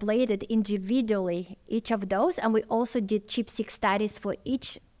actually ablated individually each of those, and we also did CHIP-6 studies for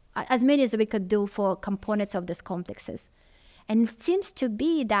each, as many as we could do for components of these complexes. And it seems to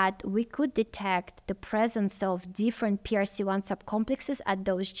be that we could detect the presence of different PRC1 subcomplexes at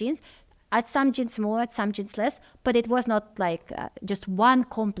those genes, at some genes more, at some genes less, but it was not like just one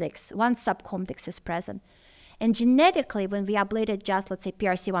complex, one subcomplex is present. And genetically, when we ablated just, let's say,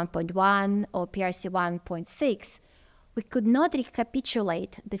 PRC1.1 or PRC1.6, we could not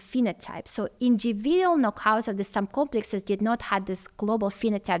recapitulate the phenotype. So individual knockouts of the subcomplexes did not have this global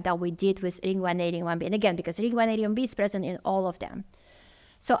phenotype that we did with ring 1A, ring 1B. And again, because ring 1A, ring 1B is present in all of them.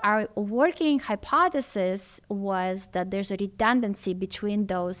 So our working hypothesis was that there's a redundancy between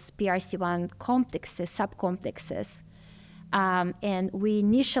those PRC1 complexes, subcomplexes. And we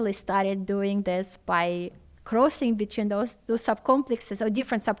initially started doing this by crossing between those subcomplexes or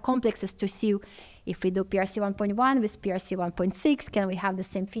different subcomplexes to see if we do PRC1.1 with PRC1.6, can we have the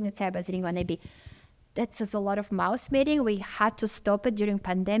same phenotype as ring 1AB? That's a lot of mouse mating. We had to stop it during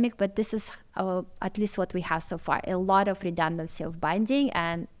pandemic, but this is at least what we have so far. A lot of redundancy of binding,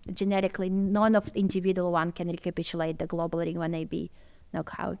 and genetically none of individual one can recapitulate the global ring 1AB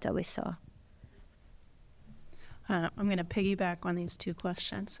knockout that we saw. I'm going to piggyback on these two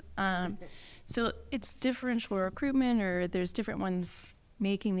questions. So it's differential recruitment, or there's different ones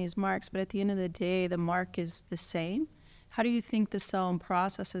making these marks, but at the end of the day, the mark is the same. How do you think the cell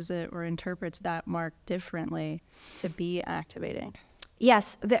processes it or interprets that mark differently to be activating?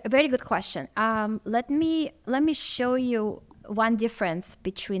 Yes, very good question. Let me show you one difference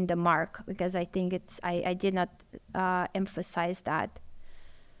between the mark, because I think I did not emphasize that.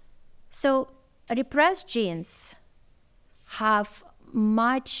 So repressed genes have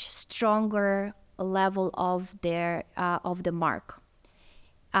much stronger level of the mark.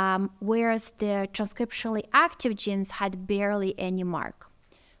 Whereas the transcriptionally active genes had barely any mark.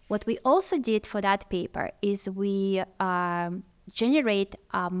 What we also did for that paper is we generate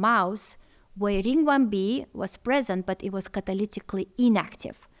a mouse where ring 1B was present, but it was catalytically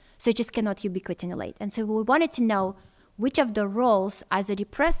inactive. So it just cannot ubiquitinolate. And so we wanted to know which of the roles as a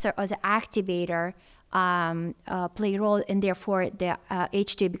repressor or as an activator play a role, and therefore the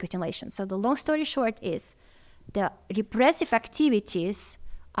H2 ubiquitinolation. So the long story short is the repressive activities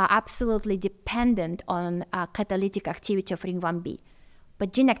are absolutely dependent on catalytic activity of ring 1B,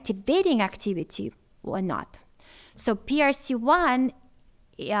 but gene activating activity were not. So PRC1,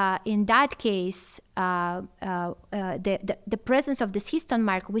 in that case, the presence of this histone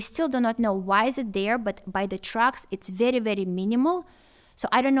mark, we still do not know why is it there, but by the tracks, it's very, very minimal. So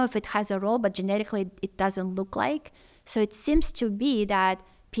I don't know if it has a role, but genetically it doesn't look like. So it seems to be that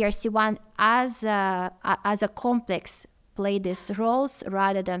PRC1 as a complex play these roles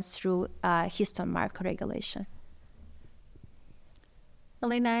rather than through histone mark regulation.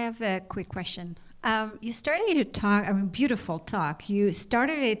 Elena, I have a quick question. You started to talk, beautiful talk. You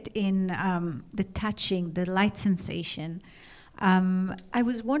started it in the touching, the light sensation. I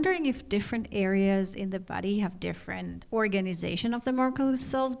was wondering if different areas in the body have different organization of the Merkel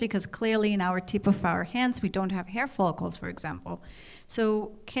cells, because clearly in our tip of our hands, we don't have hair follicles, for example.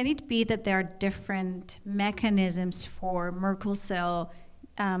 So can it be that there are different mechanisms for Merkel cell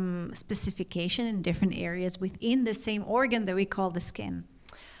specification in different areas within the same organ that we call the skin?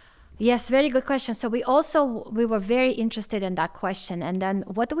 Yes, very good question. So we were very interested in that question. And then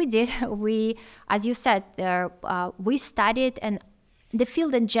what we did, as you said, we studied, and the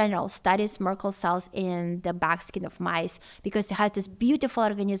field in general studies Merkel cells in the back skin of mice because it has this beautiful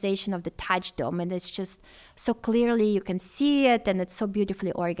organization of the touch dome, and it's just so clearly you can see it, and it's so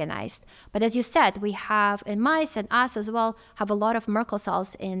beautifully organized. But as you said, we have in mice, and us as well, have a lot of Merkel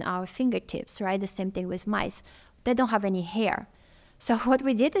cells in our fingertips, right? The same thing with mice. They don't have any hair. So what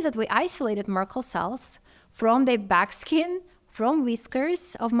we did is that we isolated Merkel cells from the back skin, from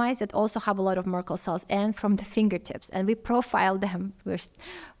whiskers of mice that also have a lot of Merkel cells, and from the fingertips. And we profiled them. We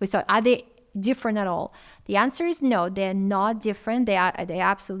saw, are they different at all? The answer is no, they're not different. They are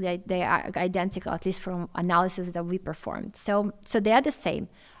identical, at least from analysis that we performed. So they are the same.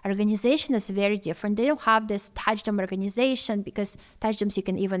 Organization is very different. They don't have this touch dome organization, because touch domes you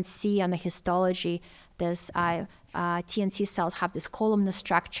can even see on the histology. This TNC cells have this columnar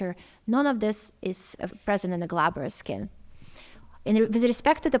structure. None of this is present in the glabrous skin. With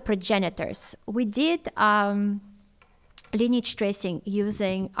respect to the progenitors, we did lineage tracing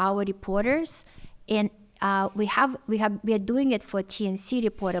using our reporters, and we are doing it for TNC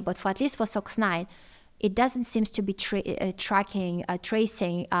reporter, but for at least for SOX9, it doesn't seem to be tracing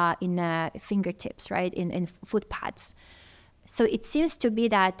in fingertips, right, in foot pads. So it seems to be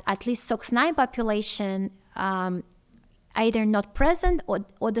that at least SOX9 population either not present,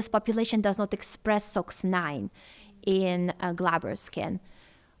 or this population does not express SOX9 in glabrous skin.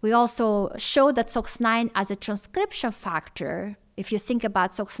 We also showed that SOX9 as a transcription factor, if you think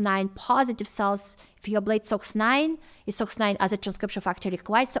about SOX9 positive cells, if you ablate SOX9, is SOX9 as a transcription factor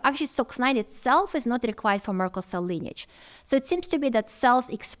required? So actually SOX9 itself is not required for Merkel cell lineage. So it seems to be that cells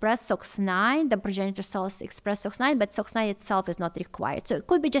express SOX9, the progenitor cells express SOX9, but SOX9 itself is not required. So it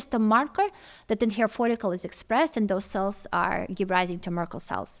could be just a marker that the hair follicle is expressed, and those cells give rise to Merkel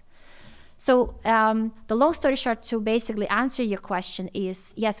cells. So the long story short, to basically answer your question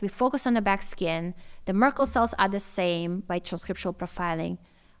is, yes, we focus on the back skin. The Merkel cells are the same by transcriptional profiling.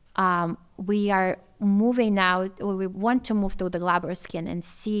 We are moving now, or we want to move to the glabrous skin and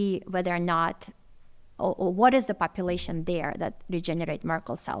see whether or not, or what is the population there that regenerate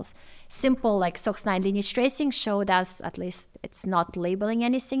Merkel cells. Simple like SOX9 lineage tracing showed us, at least it's not labeling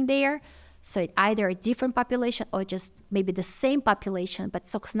anything there. So it's either a different population or just maybe the same population, but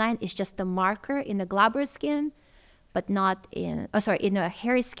SOX9 is just a marker in the glabrous skin, but not in a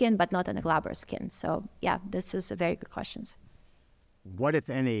hairy skin, but not in the glabrous skin. So yeah, this is a very good question. What,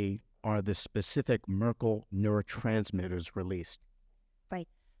 if any, are the specific Merkel neurotransmitters released? Right.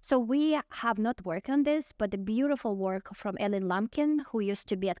 So we have not worked on this, but the beautiful work from Ellen Lumpkin, who used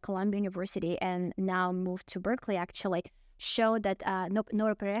to be at Columbia University and now moved to Berkeley, actually showed that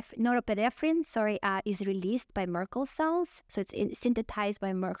norepinephrine is released by Merkel cells. So it's synthesized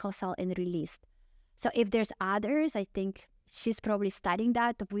by Merkel cell and released. So if there's others, I think she's probably studying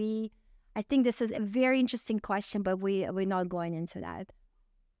that. I think this is a very interesting question, but we're not going into that.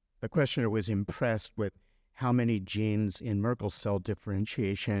 The questioner was impressed with how many genes in Merkel cell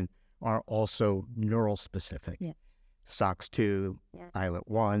differentiation are also neural specific. Yes. SOX2, yes.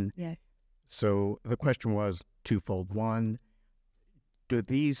 islet1. Yes. So the question was twofold. One, do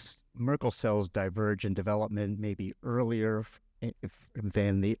these Merkel cells diverge in development maybe earlier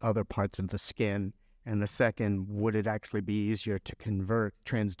than the other parts of the skin? And the second, would it actually be easier to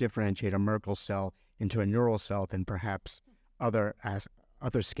transdifferentiate a Merkel cell into a neural cell than perhaps other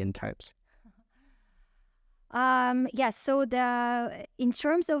skin types? Yes. So in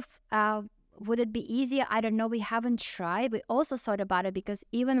terms of would it be easier? I don't know. We haven't tried. We also thought about it because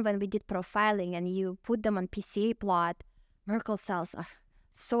even when we did profiling and you put them on PCA plot, Merkel cells are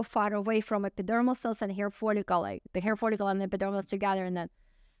so far away from epidermal cells and hair follicle, like the hair follicle and the epidermal together, and then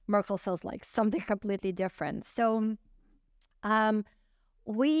Merkel cells like something completely different. So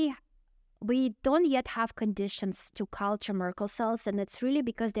we don't yet have conditions to culture Merkel cells, and it's really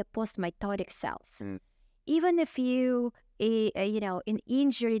because they're post-mitotic cells. Even if you, an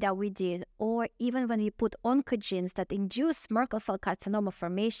injury that we did, or even when we put oncogenes that induce Merkel cell carcinoma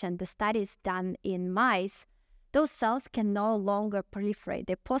formation, the studies done in mice, those cells can no longer proliferate.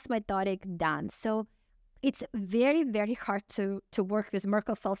 They're post-mitotic done. So it's very, very hard to work with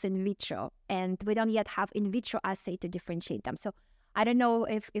Merkel cells in vitro, and we don't yet have in vitro assay to differentiate them. So I don't know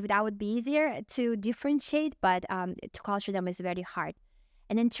if that would be easier to differentiate, but to culture them is very hard.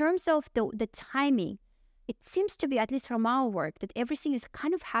 And in terms of the timing, it seems to be, at least from our work, that everything is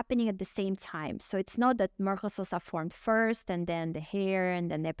kind of happening at the same time. So it's not that Merkel cells are formed first, and then the hair,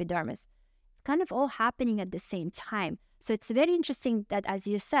 and then the epidermis. It's kind of all happening at the same time. So it's very interesting that, as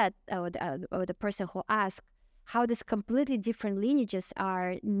you said, or the person who asked, how these completely different lineages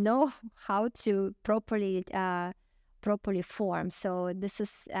know how to properly form. So this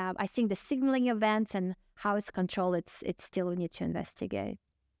is, I think, the signaling events and how it's controlled, it's still we need to investigate.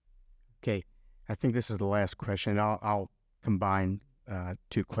 Okay, I think this is the last question. I'll combine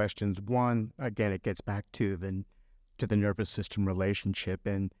two questions. One, again, it gets back to the nervous system relationship,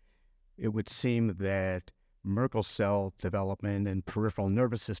 and it would seem that Merkel cell development and peripheral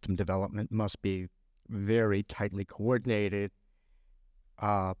nervous system development must be very tightly coordinated.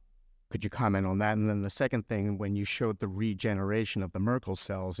 Could you comment on that? And then the second thing, when you showed the regeneration of the Merkel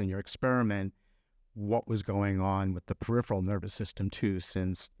cells in your experiment, what was going on with the peripheral nervous system too,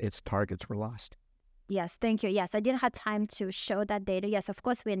 since its targets were lost? Yes, thank you. Yes, I didn't have time to show that data. Yes, of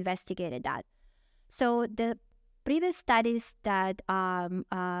course, we investigated that. So the previous studies that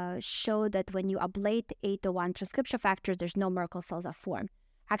show that when you ablate ATO1 transcription factors, there's no Merkel cells are formed.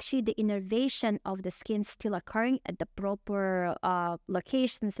 Actually, the innervation of the skin is still occurring at the proper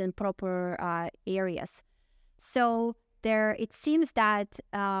locations and proper areas. So it seems that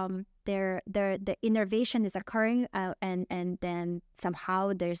the innervation is occurring, and then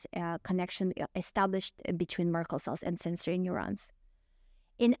somehow there's a connection established between Merkel cells and sensory neurons.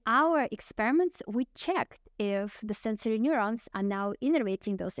 In our experiments, we checked if the sensory neurons are now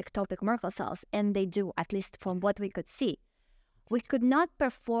innervating those ectopic Merkel cells, and they do, at least from what we could see. We did not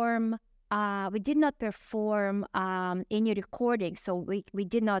perform any recording, so we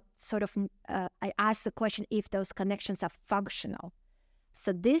did not I asked the question if those connections are functional.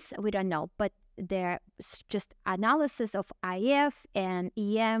 So this, we don't know, but there's just analysis of IF and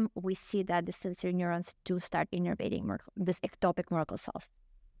EM, we see that the sensory neurons do start innervating this ectopic Merkel cells.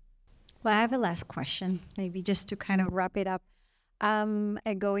 Well, I have a last question, maybe just to kind of wrap it up. And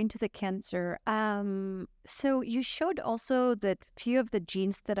go into the cancer. So you showed also that few of the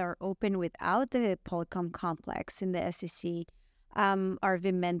genes that are open without the polycomb complex in the SEC are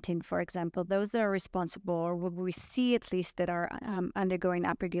vimentin, for example. Those are responsible, or what we see at least, that are undergoing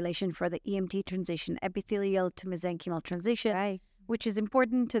upregulation for the EMT transition, epithelial-to-mesenchymal transition, right, which is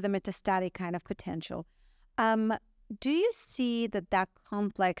important to the metastatic kind of potential. Do you see that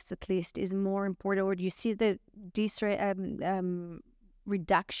complex at least is more important, or do you see the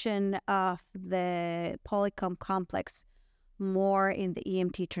reduction of the polycomb complex more in the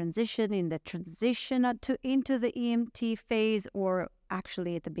EMT transition, in the transition into the EMT phase, or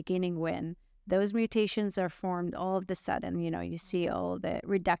actually at the beginning when those mutations are formed, all of a sudden, you see all the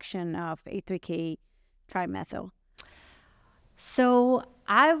reduction of A3K trimethyl? So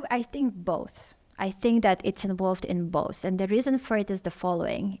I think both. I think that it's involved in both. And the reason for it is the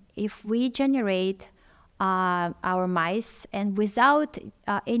following. If we generate our mice and without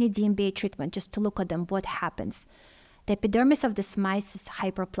any DMBA treatment, just to look at them, what happens? The epidermis of this mice is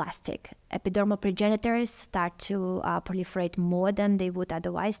hyperplastic. Epidermal progenitors start to proliferate more than they would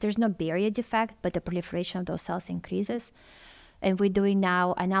otherwise. There's no barrier defect, but the proliferation of those cells increases. And we're doing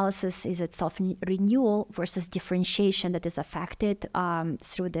now analysis, is it self-renewal versus differentiation that is affected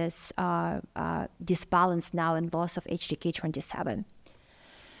through this disbalance now and loss of HDK27.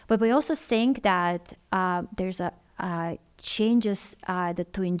 But we also think that there's changes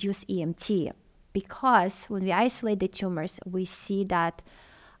to induce EMT, because when we isolate the tumors, we see that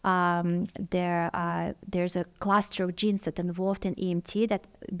there's a cluster of genes that are involved in EMT that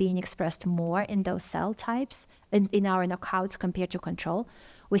being expressed more in those cell types in our knockouts compared to control.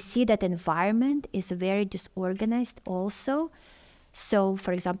 We see that environment is very disorganized also. So,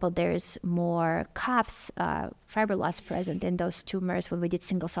 for example, there's more CAFs, fibroblasts present in those tumors. When we did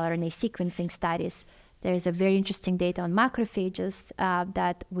single-cell RNA sequencing studies, there's a very interesting data on macrophages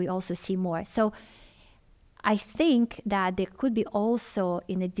that we also see more. So I think that there could be also,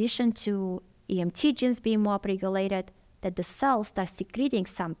 in addition to EMT genes being more upregulated, that the cells start secreting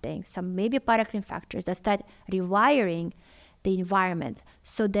something, some maybe paracrine factors that start rewiring the environment.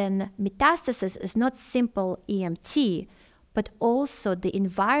 So then metastasis is not simple EMT, but also the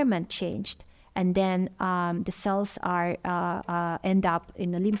environment changed. And then the cells are end up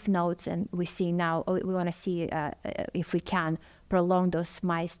in the lymph nodes, and we see now, we want to see if we can prolong those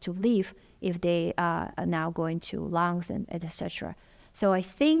mice to live if they are now going to lungs and etc. So I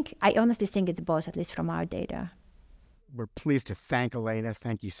honestly think it's both, at least from our data. We're pleased to thank Elena.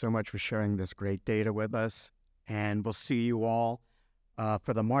 Thank you so much for sharing this great data with us. And we'll see you all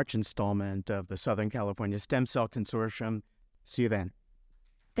for the March installment of the Southern California Stem Cell Consortium. See you then.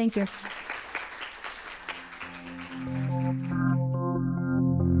 Thank you.